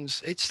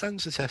stands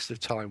the test of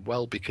time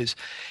well, because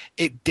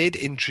it did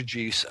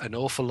introduce an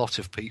awful lot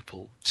of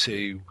people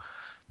to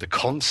the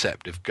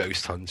concept of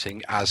ghost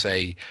hunting as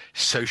a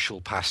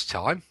social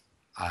pastime,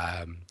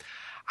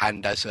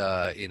 and as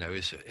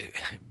as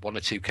one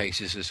or two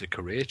cases as a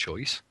career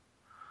choice.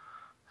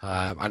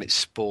 And it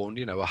spawned,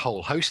 a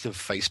whole host of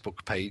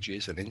Facebook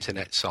pages and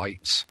internet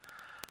sites,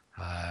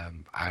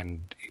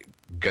 and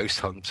ghost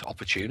hunt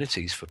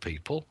opportunities for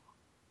people.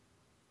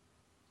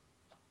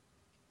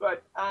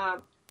 But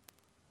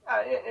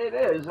it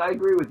is. I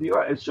agree with you.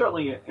 It's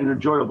certainly an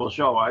enjoyable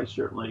show. I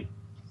certainly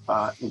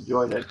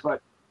enjoyed it.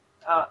 But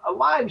a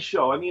live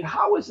show, I mean,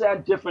 how is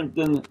that different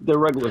than the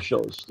regular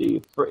shows,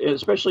 Steve?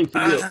 Especially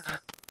for you.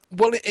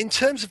 Well, in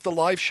terms of the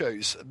live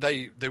shows,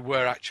 they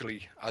were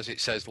actually, as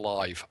it says,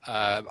 live.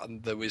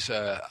 And there was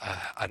a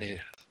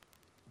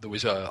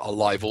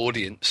live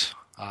audience,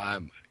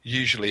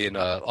 usually in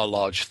a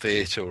large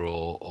theatre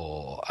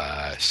or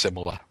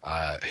similar,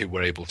 who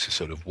were able to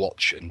sort of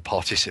watch and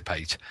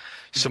participate.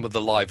 Some of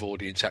the live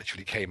audience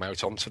actually came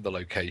out onto the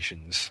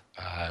locations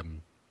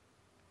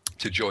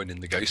to join in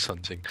the ghost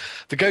hunting.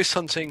 The ghost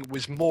hunting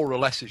was more or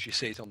less as you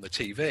see it on the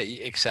TV,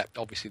 except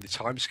obviously the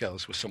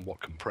timescales were somewhat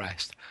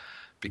compressed,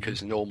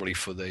 because normally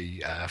for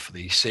the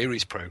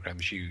series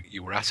programs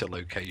you were at a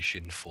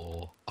location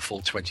for a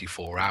full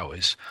 24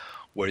 hours,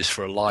 whereas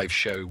for a live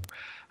show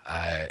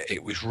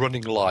it was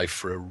running live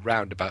for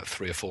around about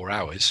 3 or 4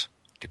 hours,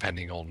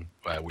 depending on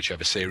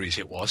whichever series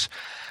it was,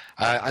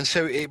 and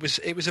so it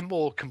was a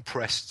more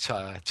compressed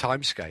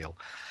timescale,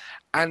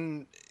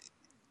 and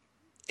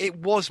it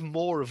was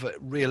more of a,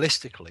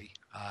 realistically,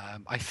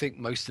 I think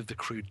most of the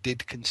crew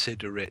did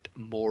consider it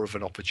more of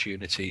an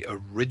opportunity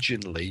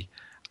originally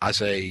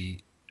as a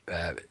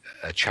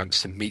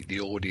chance to meet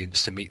the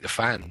audience, to meet the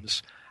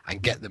fans,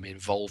 and get them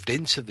involved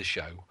into the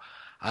show.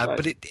 Right.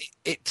 But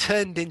it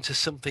turned into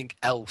something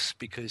else,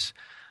 because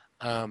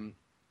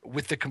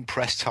with the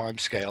compressed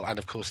timescale and,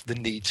 of course, the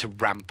need to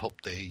ramp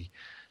up the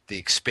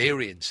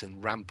experience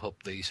and ramp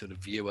up the sort of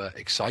viewer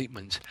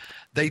excitement,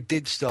 they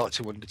did start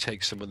to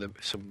undertake some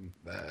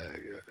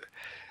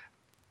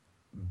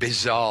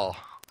bizarre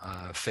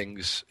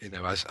things,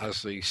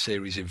 as the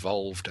series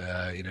evolved,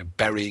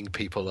 burying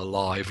people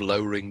alive,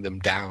 lowering them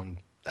down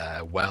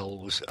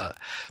wells,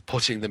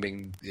 putting them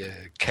in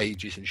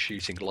cages and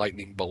shooting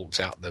lightning bolts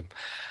at them,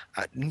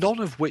 none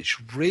of which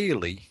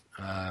really,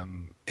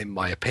 in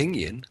my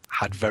opinion,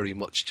 had very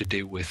much to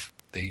do with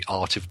the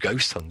art of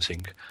ghost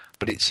hunting,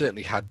 but it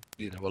certainly had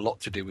a lot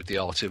to do with the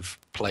art of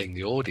playing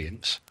the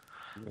audience,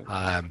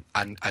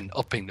 and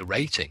upping the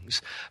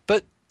ratings.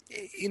 But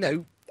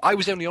I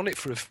was only on it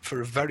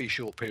for a very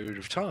short period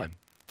of time.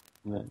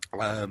 Right.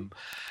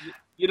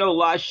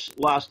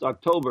 Last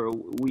October,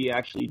 we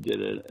actually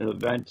did an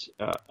event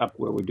up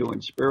where we're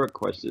doing Spirit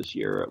Quest this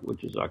year,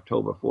 which is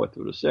October 4th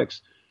through the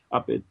 6th,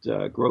 up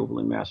at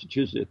Groveland,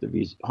 Massachusetts, at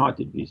the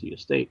Haunted VZ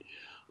Estate.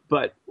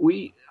 But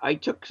I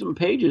took some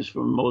pages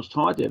from Most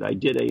Haunted. I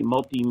did a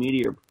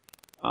multimedia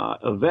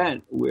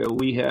event where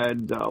we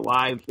had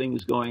live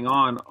things going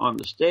on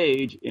the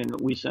stage,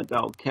 and we sent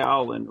out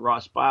Cal and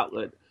Ross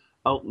Bartlett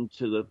out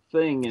into the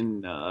thing,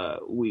 and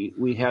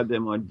we had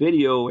them on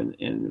video,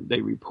 and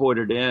they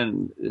reported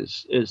in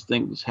as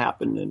things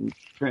happened and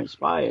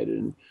transpired.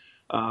 And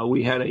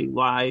we had a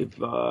live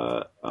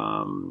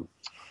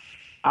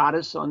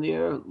artist on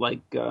there, like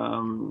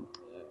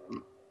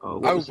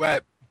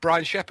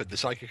Brian Shepard, the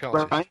psychic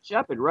artist. Brian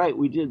Shepard, right?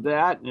 We did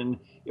that, and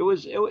it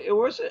was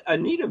a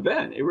neat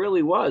event. It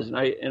really was,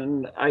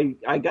 and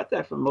I got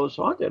that from Most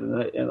Haunted,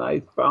 and I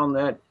found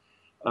that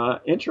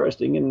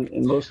interesting,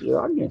 and most of the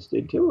audience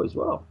did too as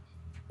well.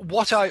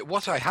 What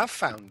I have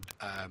found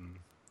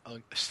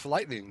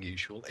slightly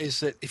unusual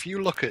is that if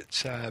you look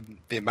at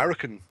the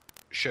American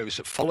shows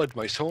that followed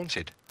Most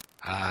Haunted,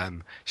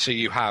 so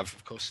you have,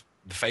 of course,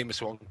 the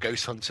famous one,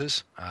 Ghost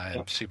Hunters,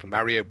 Super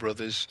Mario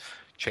Brothers,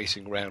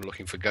 chasing around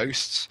looking for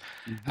ghosts,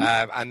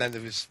 and then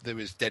there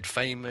was Dead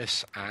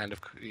Famous, and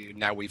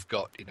now we've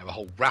got a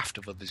whole raft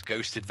of others,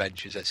 Ghost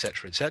Adventures,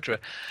 etc., etc.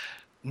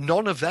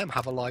 None of them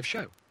have a live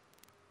show.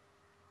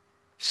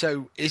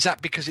 So is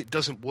that because it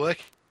doesn't work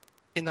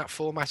in that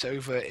format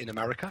over in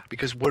America?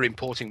 Because we're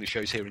importing the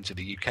shows here into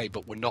the UK,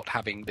 but we're not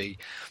having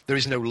there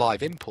is no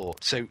live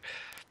import. So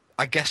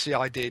I guess the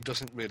idea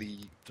doesn't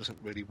really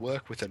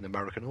work with an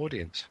American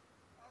audience.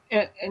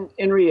 And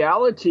in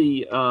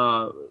reality,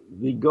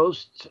 the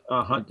Ghost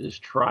Hunters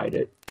tried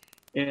it,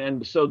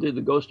 and so did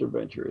the Ghost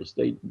Adventurers.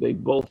 They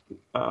both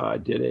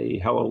did a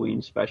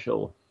Halloween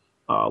special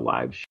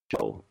live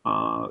show.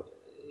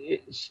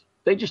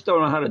 They just don't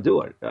know how to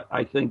do it.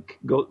 I think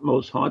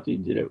Most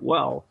Haunted did it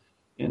well,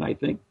 and I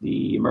think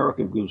the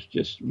American groups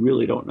just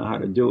really don't know how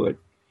to do it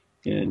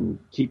and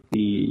keep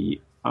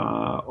the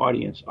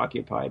audience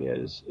occupied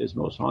as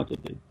Most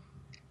Haunted did.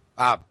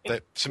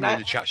 Somebody in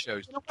the chat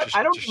shows.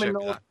 I don't even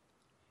know.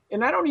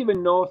 And I don't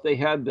even know if they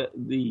had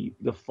the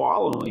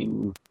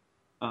following.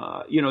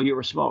 You're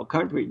a small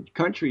country,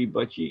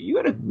 but you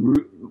had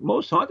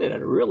Most Haunted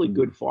had a really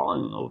good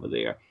following over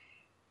there.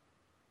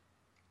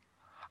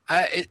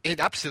 It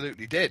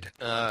absolutely did.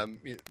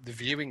 The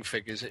viewing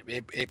figures,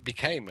 it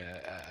became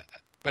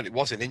but it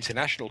was an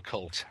international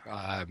cult.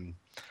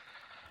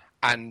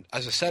 And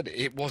as I said,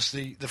 it was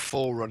the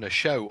forerunner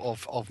show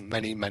of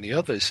many, many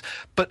others.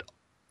 But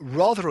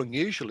rather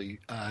unusually,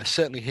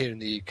 certainly here in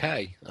the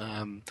UK,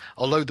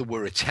 although there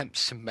were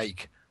attempts to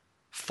make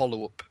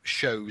follow-up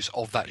shows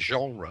of that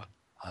genre,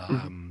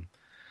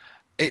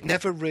 it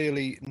never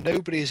really,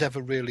 nobody has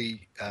ever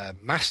really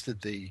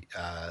mastered the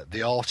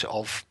art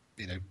of,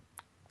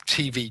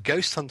 TV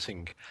ghost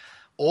hunting.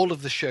 All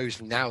of the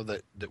shows now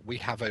that we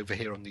have over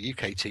here on the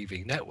UK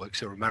TV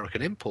networks are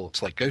American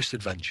imports, like Ghost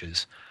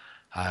Adventures,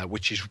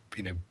 which is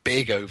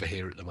big over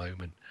here at the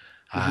moment.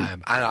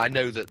 And I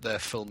know that they're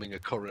filming a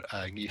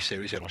new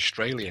series in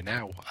Australia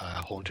now,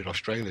 Haunted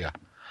Australia.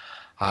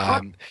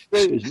 Haunted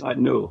Australia is not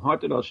new.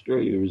 Haunted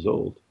Australia is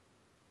old.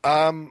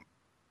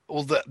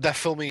 Well, they're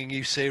filming a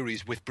new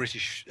series with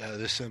British.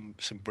 There's some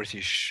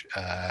British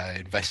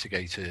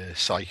investigator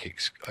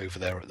psychics over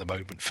there at the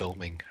moment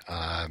filming.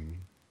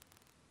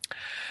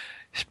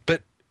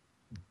 But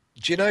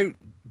do you know,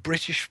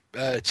 British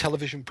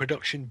television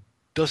production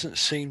doesn't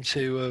seem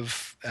to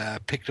have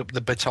picked up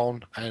the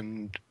baton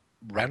and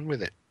ran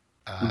with it.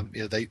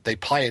 They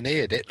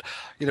pioneered it,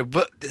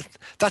 but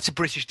that's a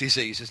British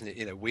disease, isn't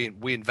it?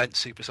 We invent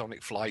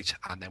supersonic flight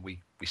and then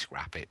we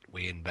scrap it.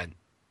 We invent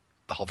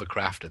the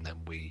hovercraft and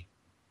then we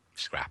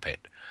scrap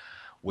it.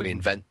 We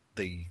invent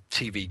the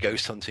TV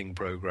ghost hunting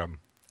program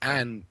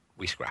and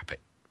we scrap it.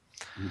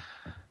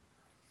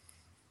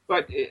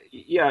 But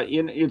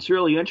it's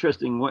really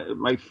interesting.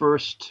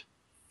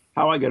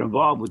 How I got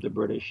involved with the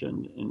British,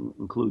 and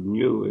including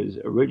you, is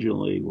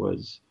originally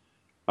was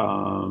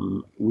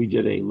we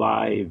did a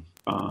live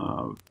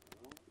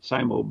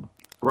simul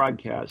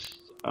broadcast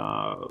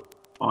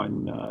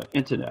on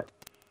internet.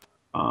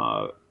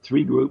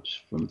 3 groups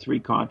from 3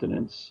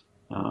 continents.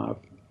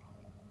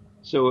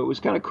 So it was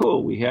kind of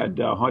cool. We had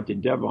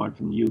Haunted Devon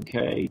from the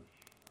UK,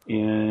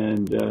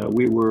 and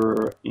we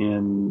were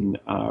in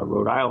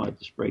Rhode Island at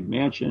the Sprague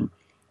Mansion,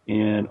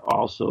 and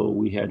also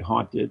we had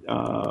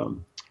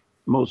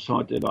Most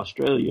Haunted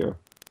Australia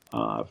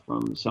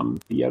from some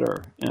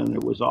theater, and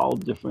it was all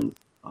different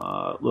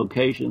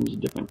locations,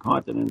 different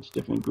continents,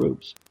 different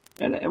groups,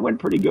 and it went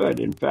pretty good.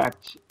 In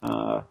fact,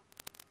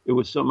 it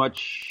was so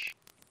much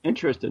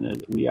interest in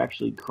it, we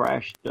actually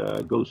crashed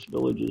Ghost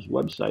Village's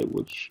website,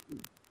 which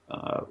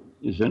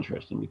is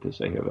interesting because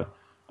they have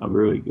a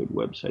really good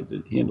website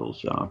that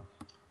handles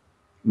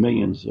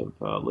millions of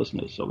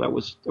listeners. So that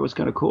was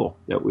kind of cool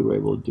that we were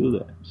able to do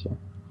that. So.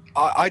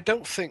 I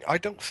don't think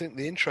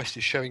the interest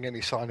is showing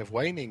any sign of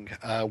waning.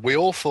 We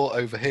all thought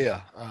over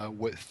here,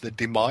 with the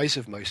demise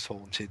of Most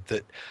Haunted,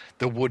 that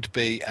there would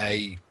be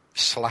a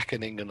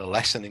slackening and a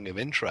lessening of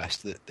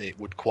interest, that it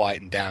would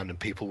quieten down and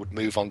people would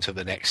move on to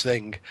the next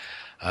thing,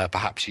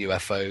 perhaps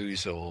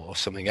UFOs or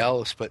something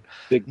else. But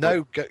Bigfoot.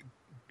 No,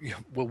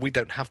 we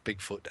don't have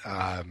Bigfoot.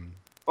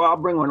 Well, I'll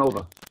bring one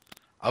over.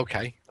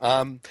 Okay,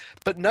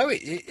 but no,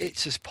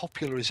 it's as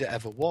popular as it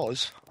ever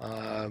was.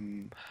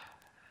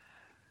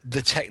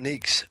 The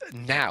techniques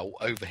now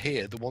over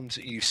here, the ones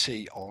that you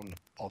see on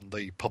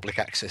the public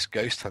access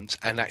ghost hunts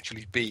and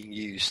actually being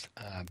used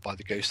by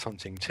the ghost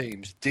hunting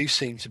teams, do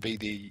seem to be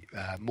the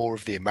more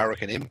of the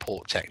American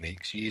import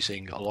techniques,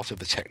 using a lot of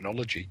the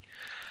technology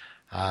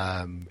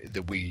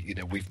that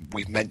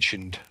we've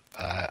mentioned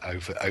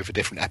over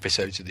different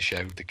episodes of the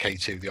show, the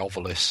K2, the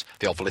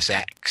Ovilus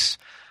X,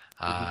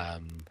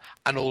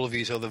 and all of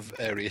these other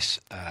various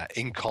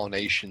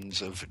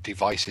incarnations of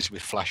devices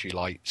with flashy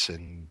lights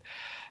and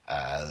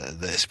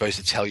they're supposed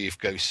to tell you if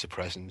ghosts are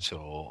present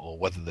or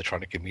whether they're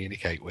trying to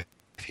communicate with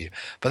you.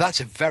 But that's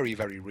a very,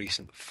 very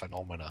recent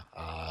phenomena.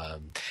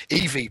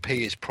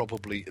 EVP is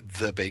probably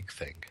the big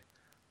thing.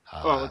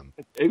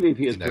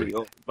 EVP is pretty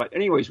old. But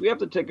anyways, we have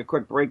to take a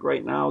quick break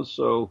right now.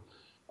 So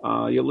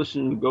you're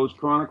listening to Ghost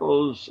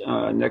Chronicles,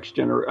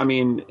 International.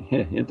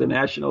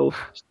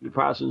 Steve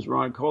Parsons,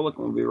 Ron Kolick.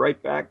 We'll be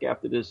right back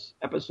after this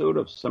episode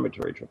of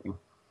Cemetery Tripping.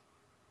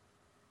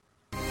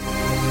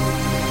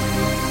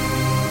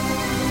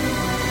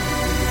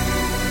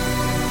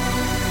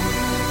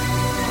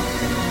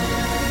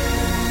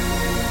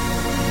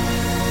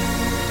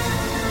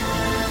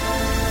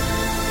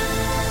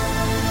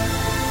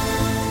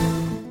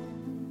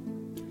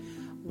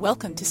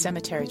 Welcome to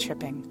Cemetery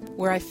Tripping,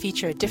 where I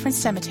feature a different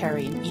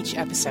cemetery in each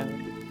episode.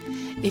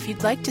 If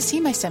you'd like to see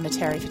my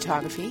cemetery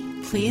photography,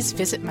 please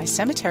visit my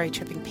Cemetery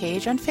Tripping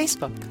page on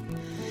Facebook.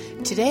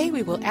 Today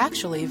we will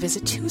actually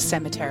visit 2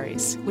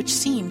 cemeteries, which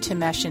seem to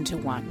mesh into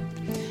one.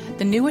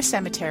 The newer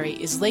cemetery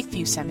is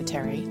Lakeview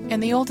Cemetery,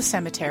 and the older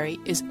cemetery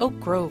is Oak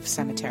Grove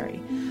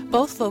Cemetery,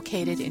 both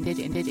located in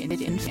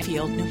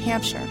Enfield, New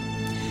Hampshire.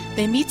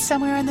 They meet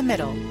somewhere in the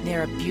middle,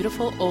 near a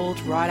beautiful old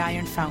wrought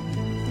iron fountain.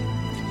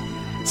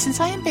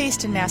 Since I am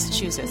based in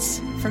Massachusetts,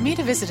 for me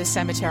to visit a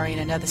cemetery in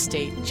another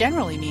state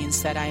generally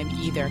means that I am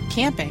either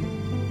camping,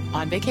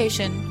 on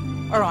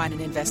vacation, or on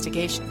an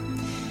investigation.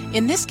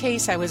 In this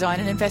case, I was on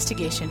an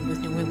investigation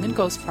with New England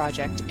Ghost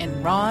Project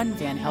and Ron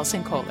Van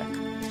Helsing Kolick.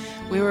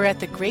 We were at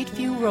the Great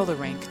View roller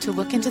rink to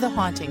look into the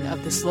haunting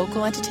of this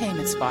local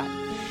entertainment spot,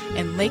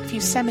 and Lakeview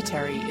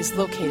Cemetery is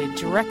located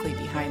directly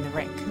behind the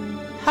rink.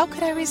 How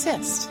could I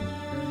resist?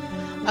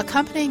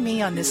 Accompanying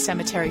me on this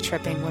cemetery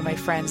tripping were my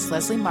friends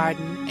Leslie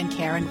Martin and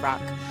Karen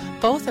Ruck,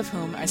 both of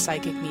whom are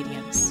psychic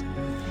mediums.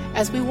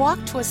 As we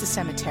walked towards the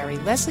cemetery,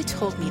 Leslie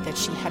told me that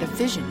she had a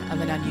vision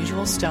of an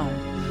unusual stone,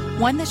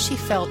 one that she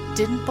felt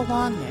didn't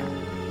belong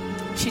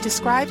there. She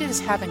described it as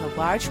having a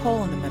large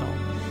hole in the middle,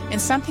 and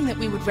something that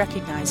we would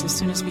recognize as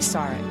soon as we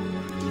saw it.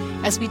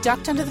 As we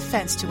ducked under the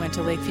fence to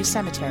enter Lakeview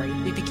Cemetery,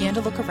 we began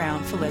to look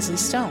around for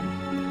Leslie's stone.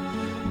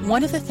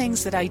 One of the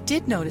things that I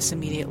did notice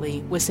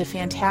immediately was the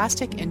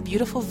fantastic and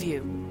beautiful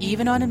view,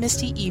 even on a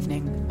misty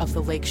evening, of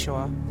the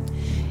lakeshore.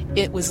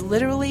 It was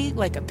literally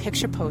like a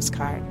picture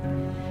postcard.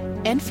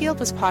 Enfield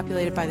was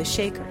populated by the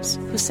Shakers,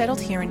 who settled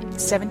here in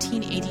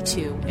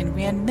 1782 and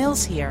ran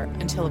mills here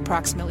until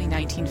approximately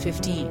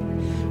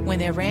 1915, when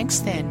their ranks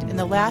thinned and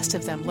the last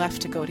of them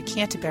left to go to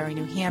Canterbury,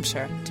 New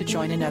Hampshire, to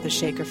join another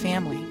Shaker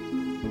family.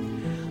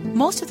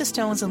 Most of the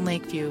stones in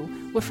Lakeview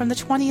were from the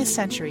 20th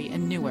century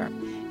and newer,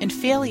 and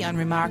fairly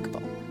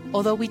unremarkable,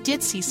 although we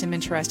did see some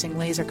interesting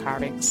laser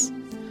carvings.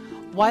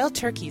 Wild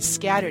turkeys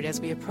scattered as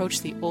we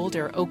approached the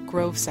older Oak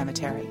Grove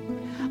Cemetery.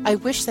 I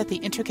wish that the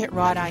intricate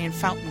wrought iron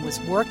fountain was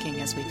working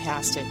as we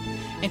passed it,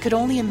 and could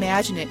only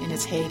imagine it in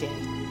its heyday.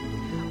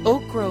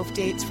 Oak Grove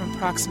dates from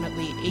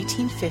approximately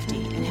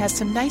 1850 and has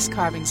some nice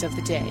carvings of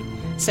the day,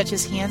 such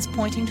as hands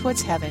pointing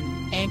towards heaven,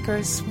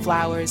 anchors,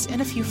 flowers,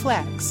 and a few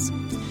flags.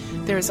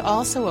 There is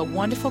also a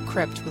wonderful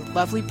crypt with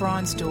lovely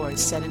bronze doors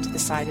set into the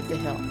side of the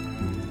hill.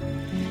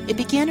 It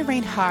began to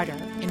rain harder,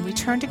 and we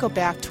turned to go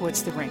back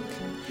towards the rink.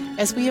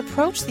 As we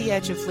approached the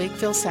edge of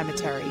Lakeville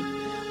Cemetery,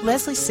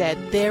 Leslie said,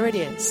 "There it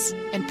is,"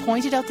 and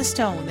pointed out the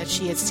stone that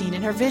she had seen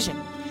in her vision.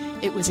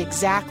 It was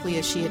exactly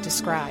as she had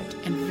described,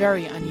 and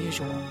very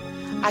unusual.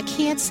 I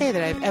can't say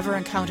that I've ever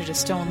encountered a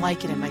stone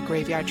like it in my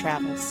graveyard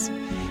travels.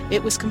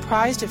 It was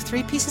comprised of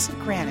 3 pieces of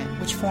granite,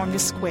 which formed a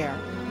square,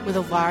 with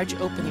a large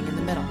opening in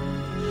the middle.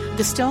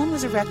 The stone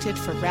was erected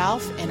for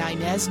Ralph and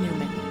Inez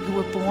Newman, who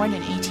were born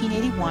in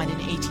 1881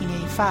 and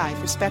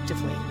 1885,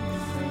 respectively.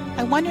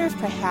 I wonder if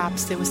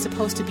perhaps there was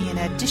supposed to be an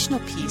additional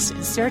piece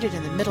inserted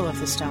in the middle of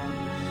the stone,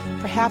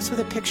 perhaps with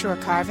a picture or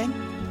carving?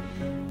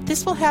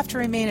 This will have to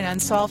remain an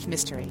unsolved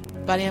mystery,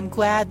 but I am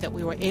glad that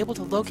we were able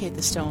to locate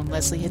the stone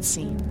Leslie had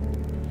seen.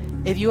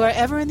 If you are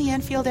ever in the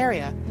Enfield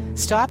area,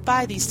 stop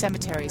by these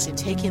cemeteries and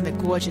take in the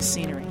gorgeous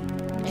scenery,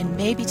 and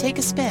maybe take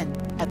a spin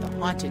at the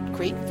haunted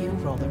Great View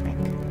roller rink.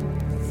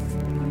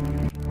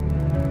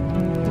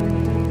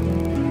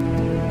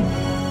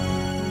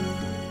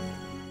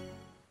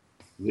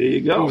 There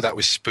you go. Oh, that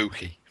was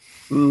spooky.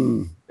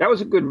 That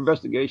was a good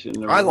investigation.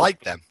 I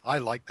like them.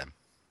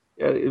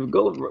 Yeah,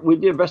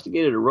 we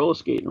investigated a roller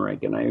skating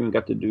rink, and I even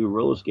got to do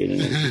roller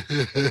skating.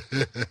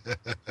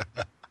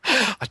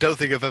 I don't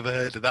think I've ever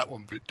heard of that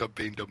one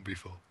being done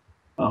before.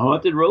 A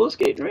haunted roller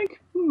skating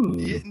rink?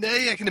 Yeah, no,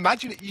 I can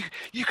imagine it.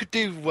 You could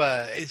do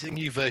it's a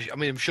new version. I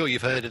mean, I'm sure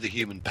you've heard of the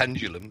human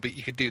pendulum, but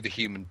you could do the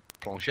human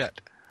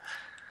planchette.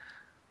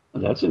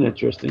 That's an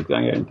interesting thing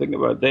I didn't think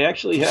about. They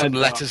actually had some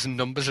letters and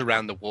numbers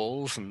around the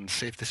walls, and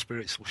see if the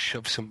spirits will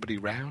shove somebody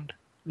round.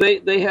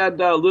 They had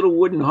little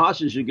wooden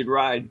horses you could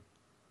ride,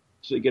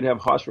 so you could have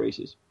horse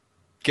races.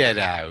 Get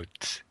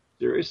out!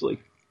 Seriously.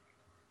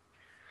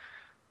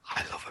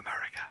 I love America.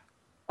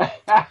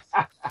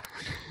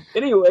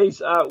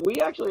 Anyways,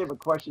 we actually have a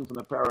question from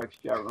the Pararex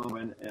chat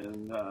room,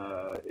 and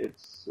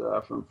it's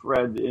from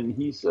Fred, and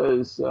he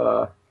says,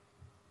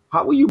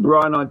 how were you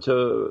brought on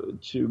to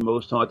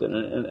Most Haunted,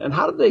 and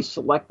how did they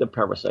select the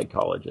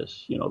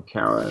parapsychologists,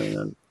 Karen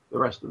and the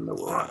rest of the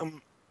world?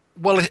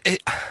 Well,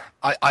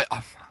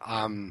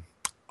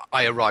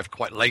 I arrived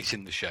quite late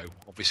in the show,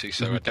 obviously,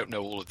 so I don't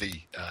know all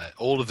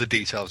of the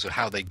details of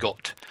how they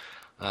got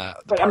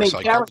but I mean,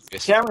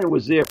 Karen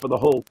was there for the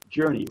whole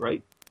journey,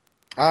 right?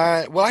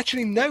 Well,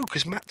 actually, no,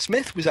 because Matt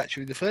Smith was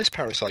actually the first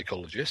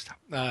parapsychologist,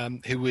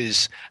 who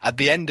was at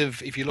the end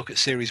of, if you look at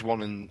Series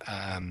 1,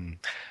 and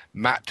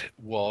Matt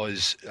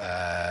was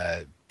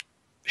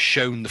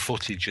shown the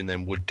footage and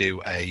then would do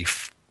a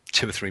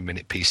 2 or 3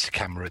 minute piece to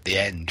camera at the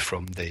end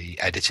from the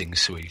editing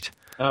suite.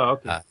 Oh,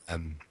 okay.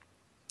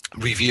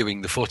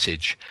 Reviewing the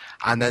footage,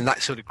 and then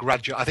that sort of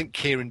gradual. I think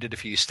Kieran did a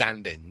few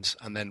stand-ins,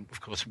 and then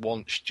of course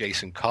once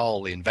Jason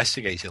Carl, the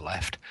investigator,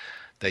 left,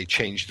 they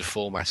changed the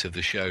format of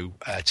the show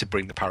to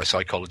bring the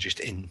parapsychologist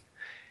into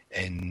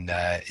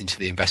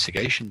the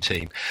investigation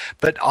team.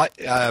 But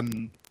I'd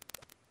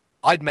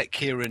met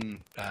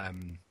Kieran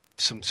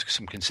some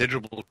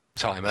considerable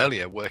time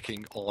earlier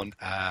working on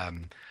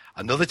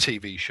another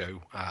TV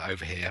show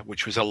over here,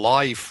 which was a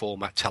live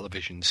format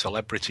television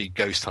celebrity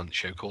ghost hunt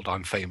show called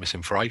I'm Famous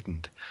and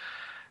Frightened.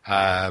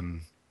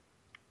 And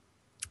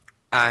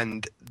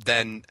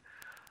then,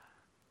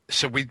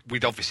 so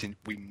we'd obviously,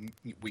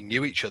 we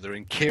knew each other,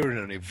 and Kieran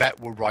and Yvette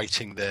were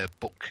writing their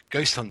book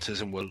Ghost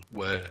Hunters, and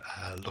were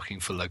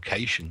looking for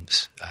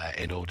locations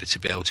in order to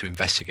be able to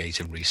investigate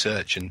and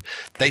research. And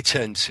they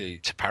turned to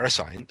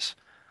parascience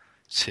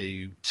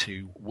to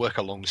work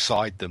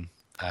alongside them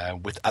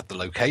at the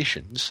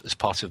locations as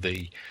part of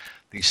the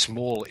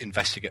small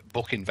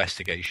book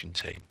investigation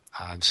team,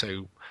 and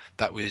so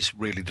that was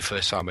really the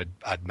first time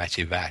I'd met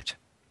Yvette.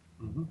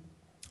 Mm-hmm.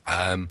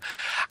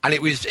 And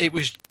it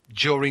was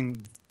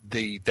during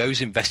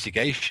those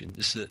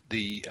investigations that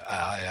the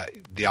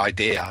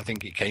idea, I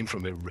think it came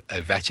from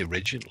Yvette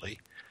originally,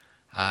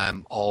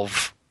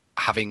 of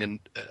having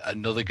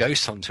another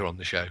ghost hunter on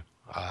the show.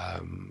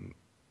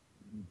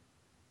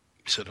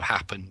 Sort of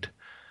happened,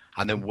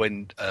 and then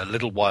when a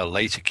little while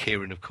later,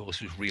 Kieran, of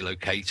course, was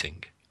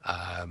relocating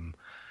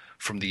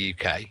from the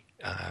UK.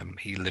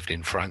 He lived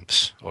in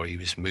France, or he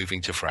was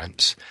moving to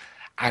France,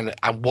 and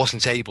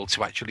wasn't able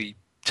to actually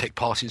take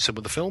part in some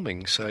of the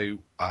filming. So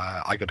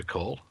I got a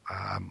call.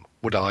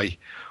 Would I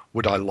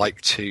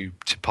like to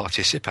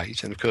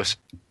participate? And of course,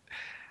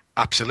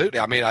 absolutely.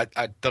 I mean,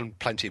 I'd done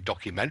plenty of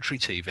documentary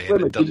TV. Wait a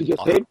minute, did you get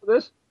paid for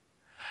this?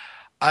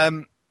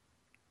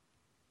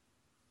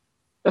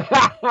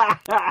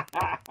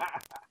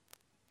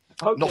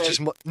 Okay.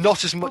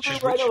 Not as much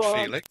as Richard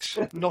Felix.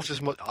 Not as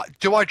much.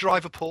 Do I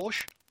drive a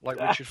Porsche like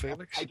Richard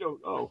Felix? I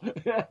don't know.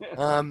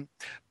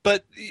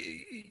 But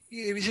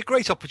it was a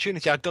great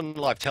opportunity. I'd done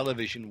live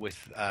television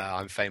with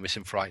I'm Famous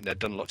and Frightened. I'd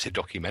done lots of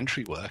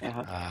documentary work.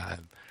 Uh-huh.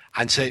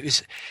 And so it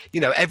was,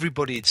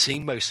 everybody had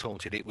seen Most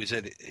Haunted. It was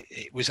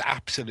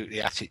absolutely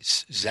at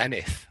its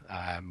zenith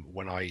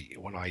when I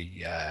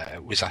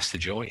was asked to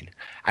join,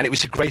 and it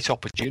was a great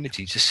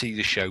opportunity to see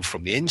the show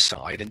from the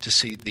inside and to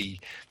see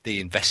the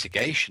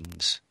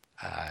investigations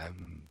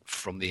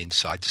from the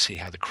inside, to see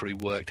how the crew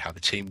worked, how the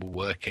team were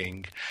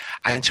working,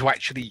 and to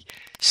actually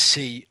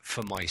see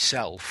for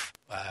myself,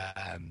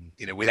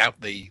 without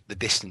the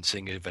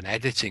distancing of an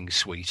editing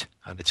suite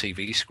and a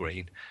TV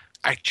screen,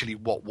 actually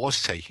what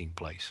was taking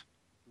place.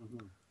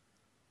 Mm-hmm.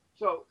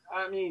 So,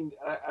 I mean,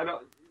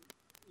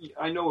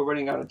 I know we're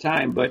running out of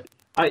time, but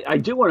I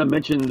do want to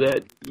mention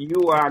that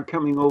you are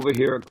coming over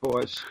here, of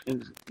course,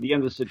 in the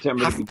end of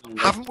September.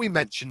 Haven't we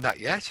mentioned that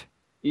yet?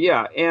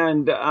 Yeah,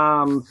 and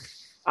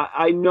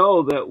I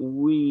know that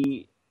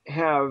we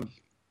have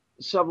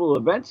several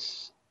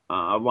events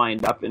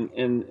lined up,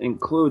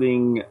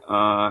 including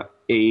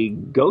a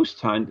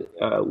ghost hunt,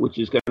 which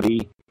is going to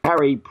be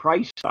Harry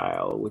Price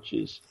style, which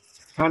is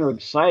kind of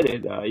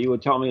excited. You were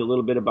telling me a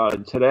little bit about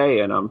it today,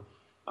 and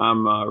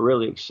I'm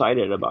really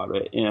excited about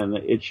it. And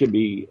it should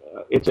be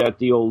it's at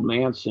the Old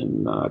Manse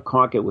in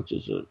Concord, which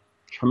is a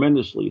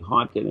tremendously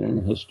haunted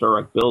and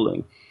historic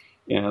building.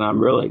 And I'm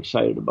really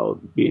excited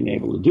about being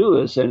able to do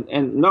this. And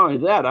not only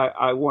that,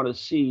 I want to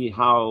see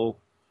how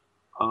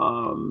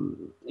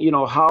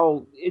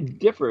how it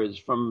differs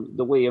from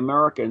the way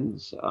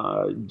Americans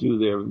do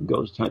their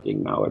ghost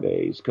hunting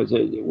nowadays, because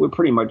we're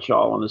pretty much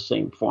all on the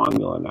same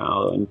formula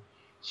now. And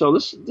so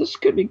this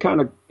could be kind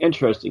of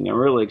interesting. I'm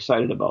really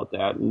excited about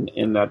that,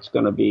 and that's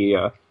going to be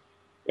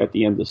at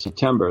the end of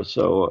September.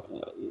 So,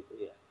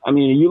 I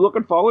mean, are you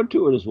looking forward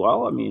to it as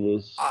well? I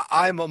mean,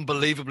 I'm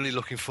unbelievably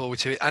looking forward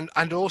to it,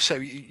 and also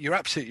you're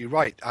absolutely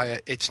right.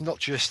 It's not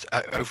just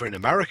over in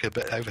America,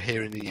 but over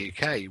here in the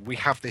UK, we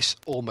have this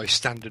almost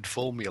standard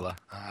formula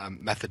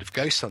method of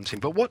ghost hunting.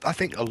 But what I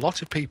think a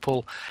lot of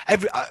people,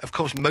 of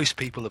course, most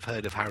people have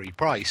heard of Harry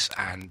Price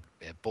and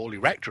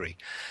Borley Rectory,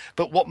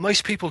 but what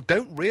most people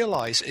don't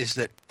realise is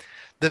that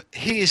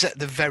he is at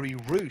the very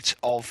root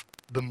of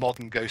the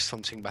modern ghost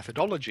hunting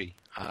methodology.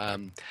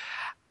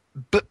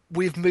 But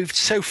we've moved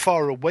so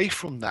far away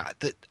from that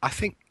I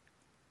think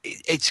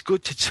it's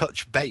good to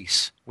touch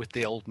base with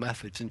the old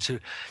methods and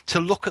to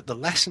look at the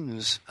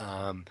lessons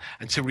and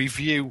to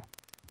review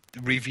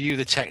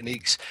the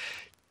techniques,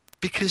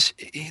 because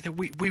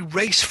we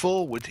race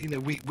forward.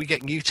 We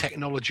get new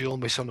technology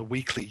almost on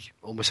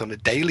a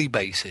daily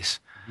basis.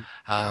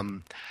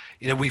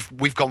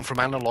 We've gone from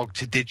analog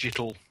to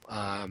digital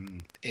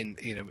in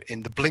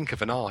the blink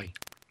of an eye.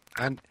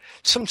 And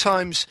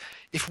sometimes,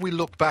 if we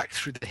look back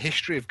through the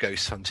history of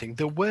ghost hunting,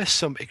 there were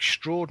some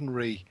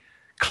extraordinary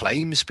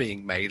claims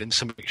being made and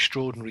some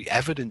extraordinary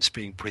evidence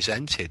being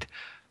presented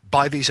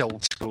by these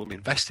old school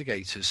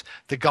investigators,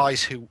 the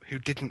guys who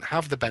didn't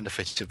have the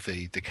benefit of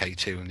the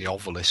K2 and the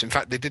Ovilus. In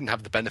fact, they didn't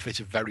have the benefit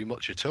of very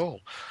much at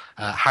all.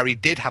 Harry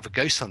did have a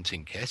ghost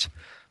hunting kit.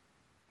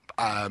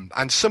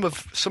 And some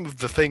of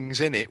the things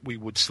in it we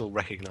would still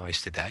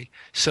recognise today.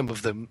 Some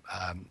of them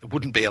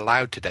wouldn't be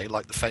allowed today,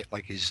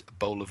 like his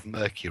bowl of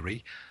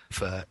mercury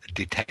for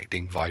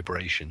detecting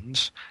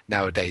vibrations.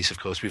 Nowadays, of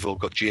course, we've all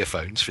got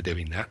geophones for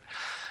doing that.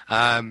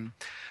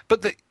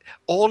 But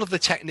all of the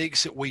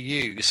techniques that we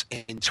use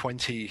in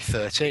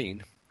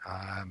 2013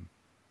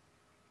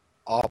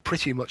 are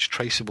pretty much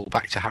traceable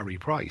back to Harry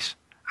Price.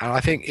 And I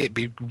think it'd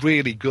be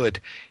really good,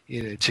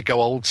 to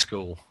go old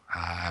school.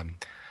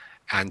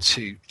 And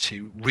to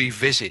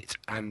revisit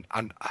and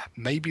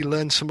maybe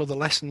relearn some of the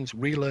lessons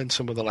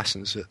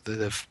that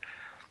have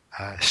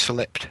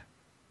slipped.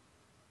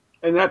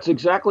 And that's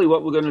exactly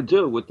what we're going to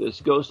do with this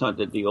ghost hunt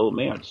at the Old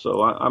Manse.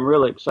 So I'm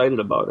really excited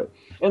about it.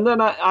 And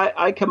then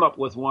I come up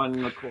with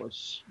one, of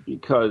course,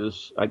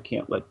 because I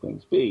can't let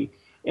things be.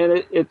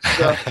 And it's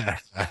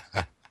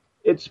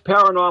it's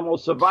Paranormal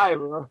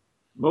Survivor,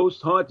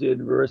 Most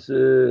Haunted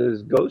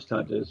versus Ghost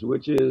Hunters,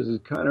 which is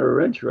kind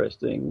of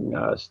interesting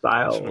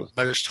styles.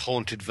 Most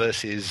Haunted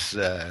versus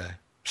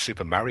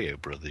Super Mario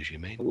Brothers, you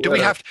mean? Do we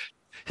have...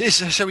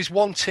 So is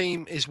one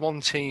team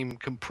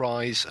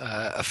comprise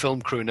a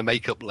film crew and a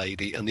makeup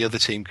lady, and the other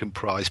team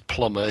comprise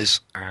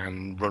plumbers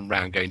and run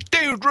around going,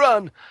 "Dude,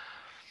 run"?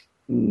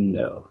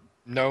 No.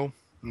 Nice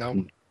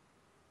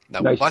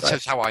That's try.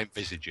 just how I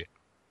envisage it.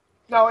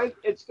 No,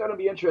 it's going to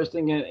be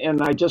interesting,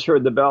 and I just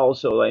heard the bell,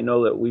 so I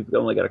know that we've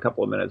only got a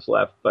couple of minutes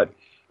left. But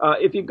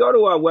if you go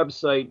to our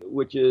website,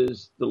 which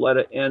is the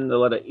letter N, the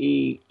letter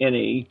E,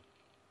 N-E,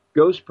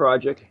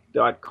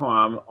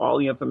 ghostproject.com, all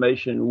the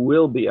information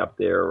will be up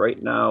there.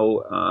 Right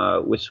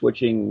now, we're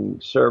switching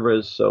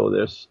servers, so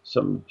there's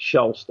some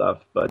shell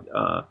stuff, but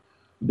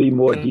be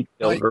more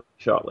detailed very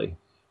shortly.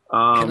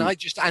 Can I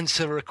just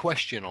answer a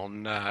question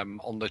on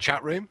the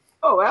chat room?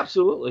 Oh,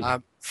 absolutely.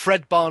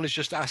 Fred Barn has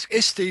just asked,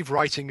 is Steve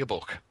writing a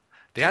book?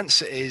 The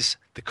answer is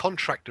the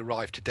contract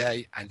arrived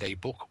today and a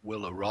book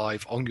will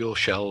arrive on your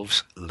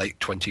shelves late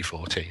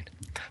 2014.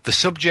 The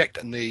subject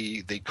and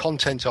the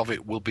content of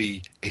it will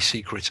be a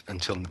secret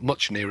until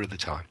much nearer the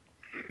time.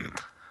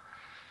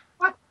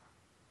 What?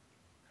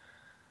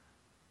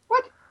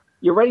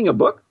 You're writing a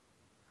book?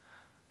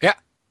 Yeah,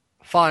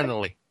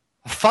 finally.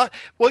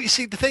 Well, you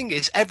see, the thing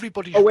is,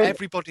 everybody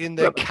in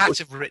the cat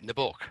have written a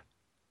book.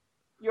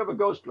 You have a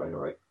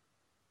ghostwriter, right?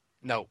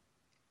 No.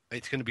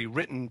 It's going to be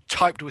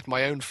typed with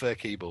my own fur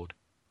keyboard.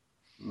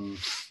 All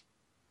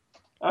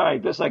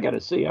right, this I got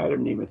to see. I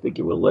didn't even think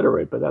you were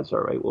literate, but that's all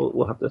right.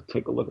 We'll have to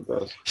take a look at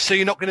this. So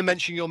you're not going to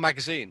mention your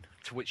magazine,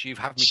 to which you've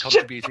had me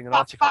contributing an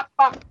article?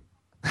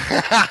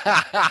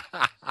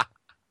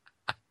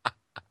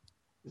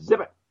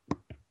 Zip it.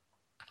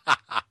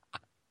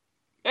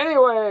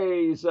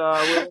 Anyways,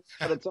 we're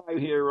out of time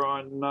here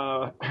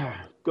on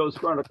Ghost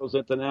Chronicles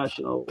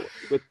International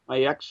with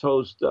my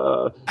ex-host.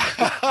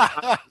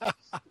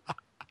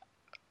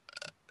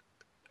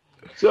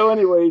 So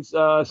anyways,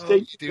 stay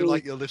tuned. You do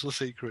like your little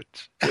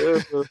secrets.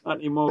 Not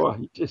anymore.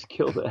 You just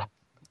killed that.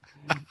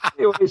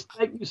 Anyways,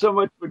 thank you so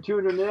much for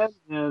tuning in,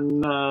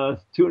 and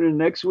tune in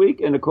next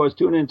week. And, of course,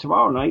 tune in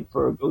tomorrow night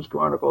for Ghost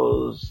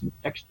Chronicles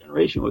Next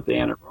Generation with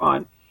Dan and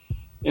Ron.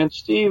 And,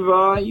 Steve,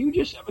 you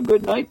just have a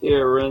good night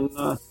there, and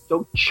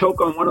don't choke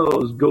on one of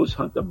those Ghost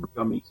Hunter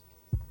gummies.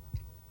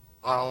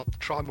 I'll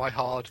try my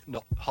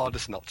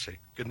hardest not to.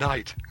 Good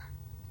night.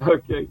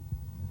 Okay.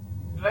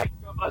 Good night.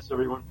 God bless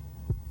everyone.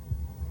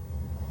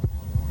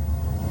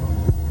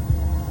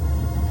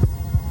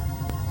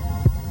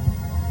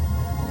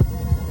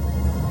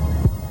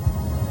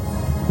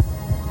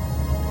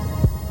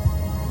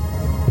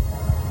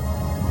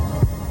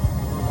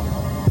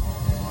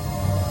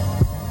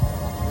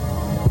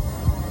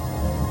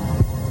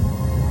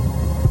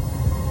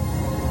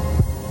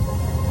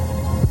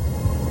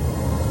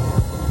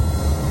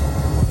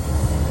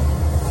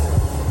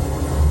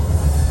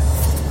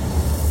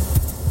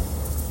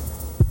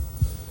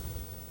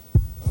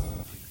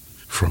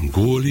 From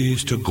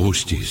ghoulies to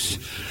ghosties,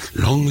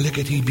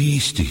 long-leggedy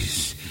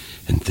beasties,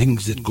 and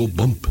things that go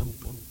bump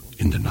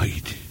in the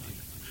night.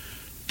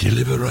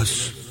 Deliver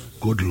us,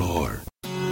 good Lord.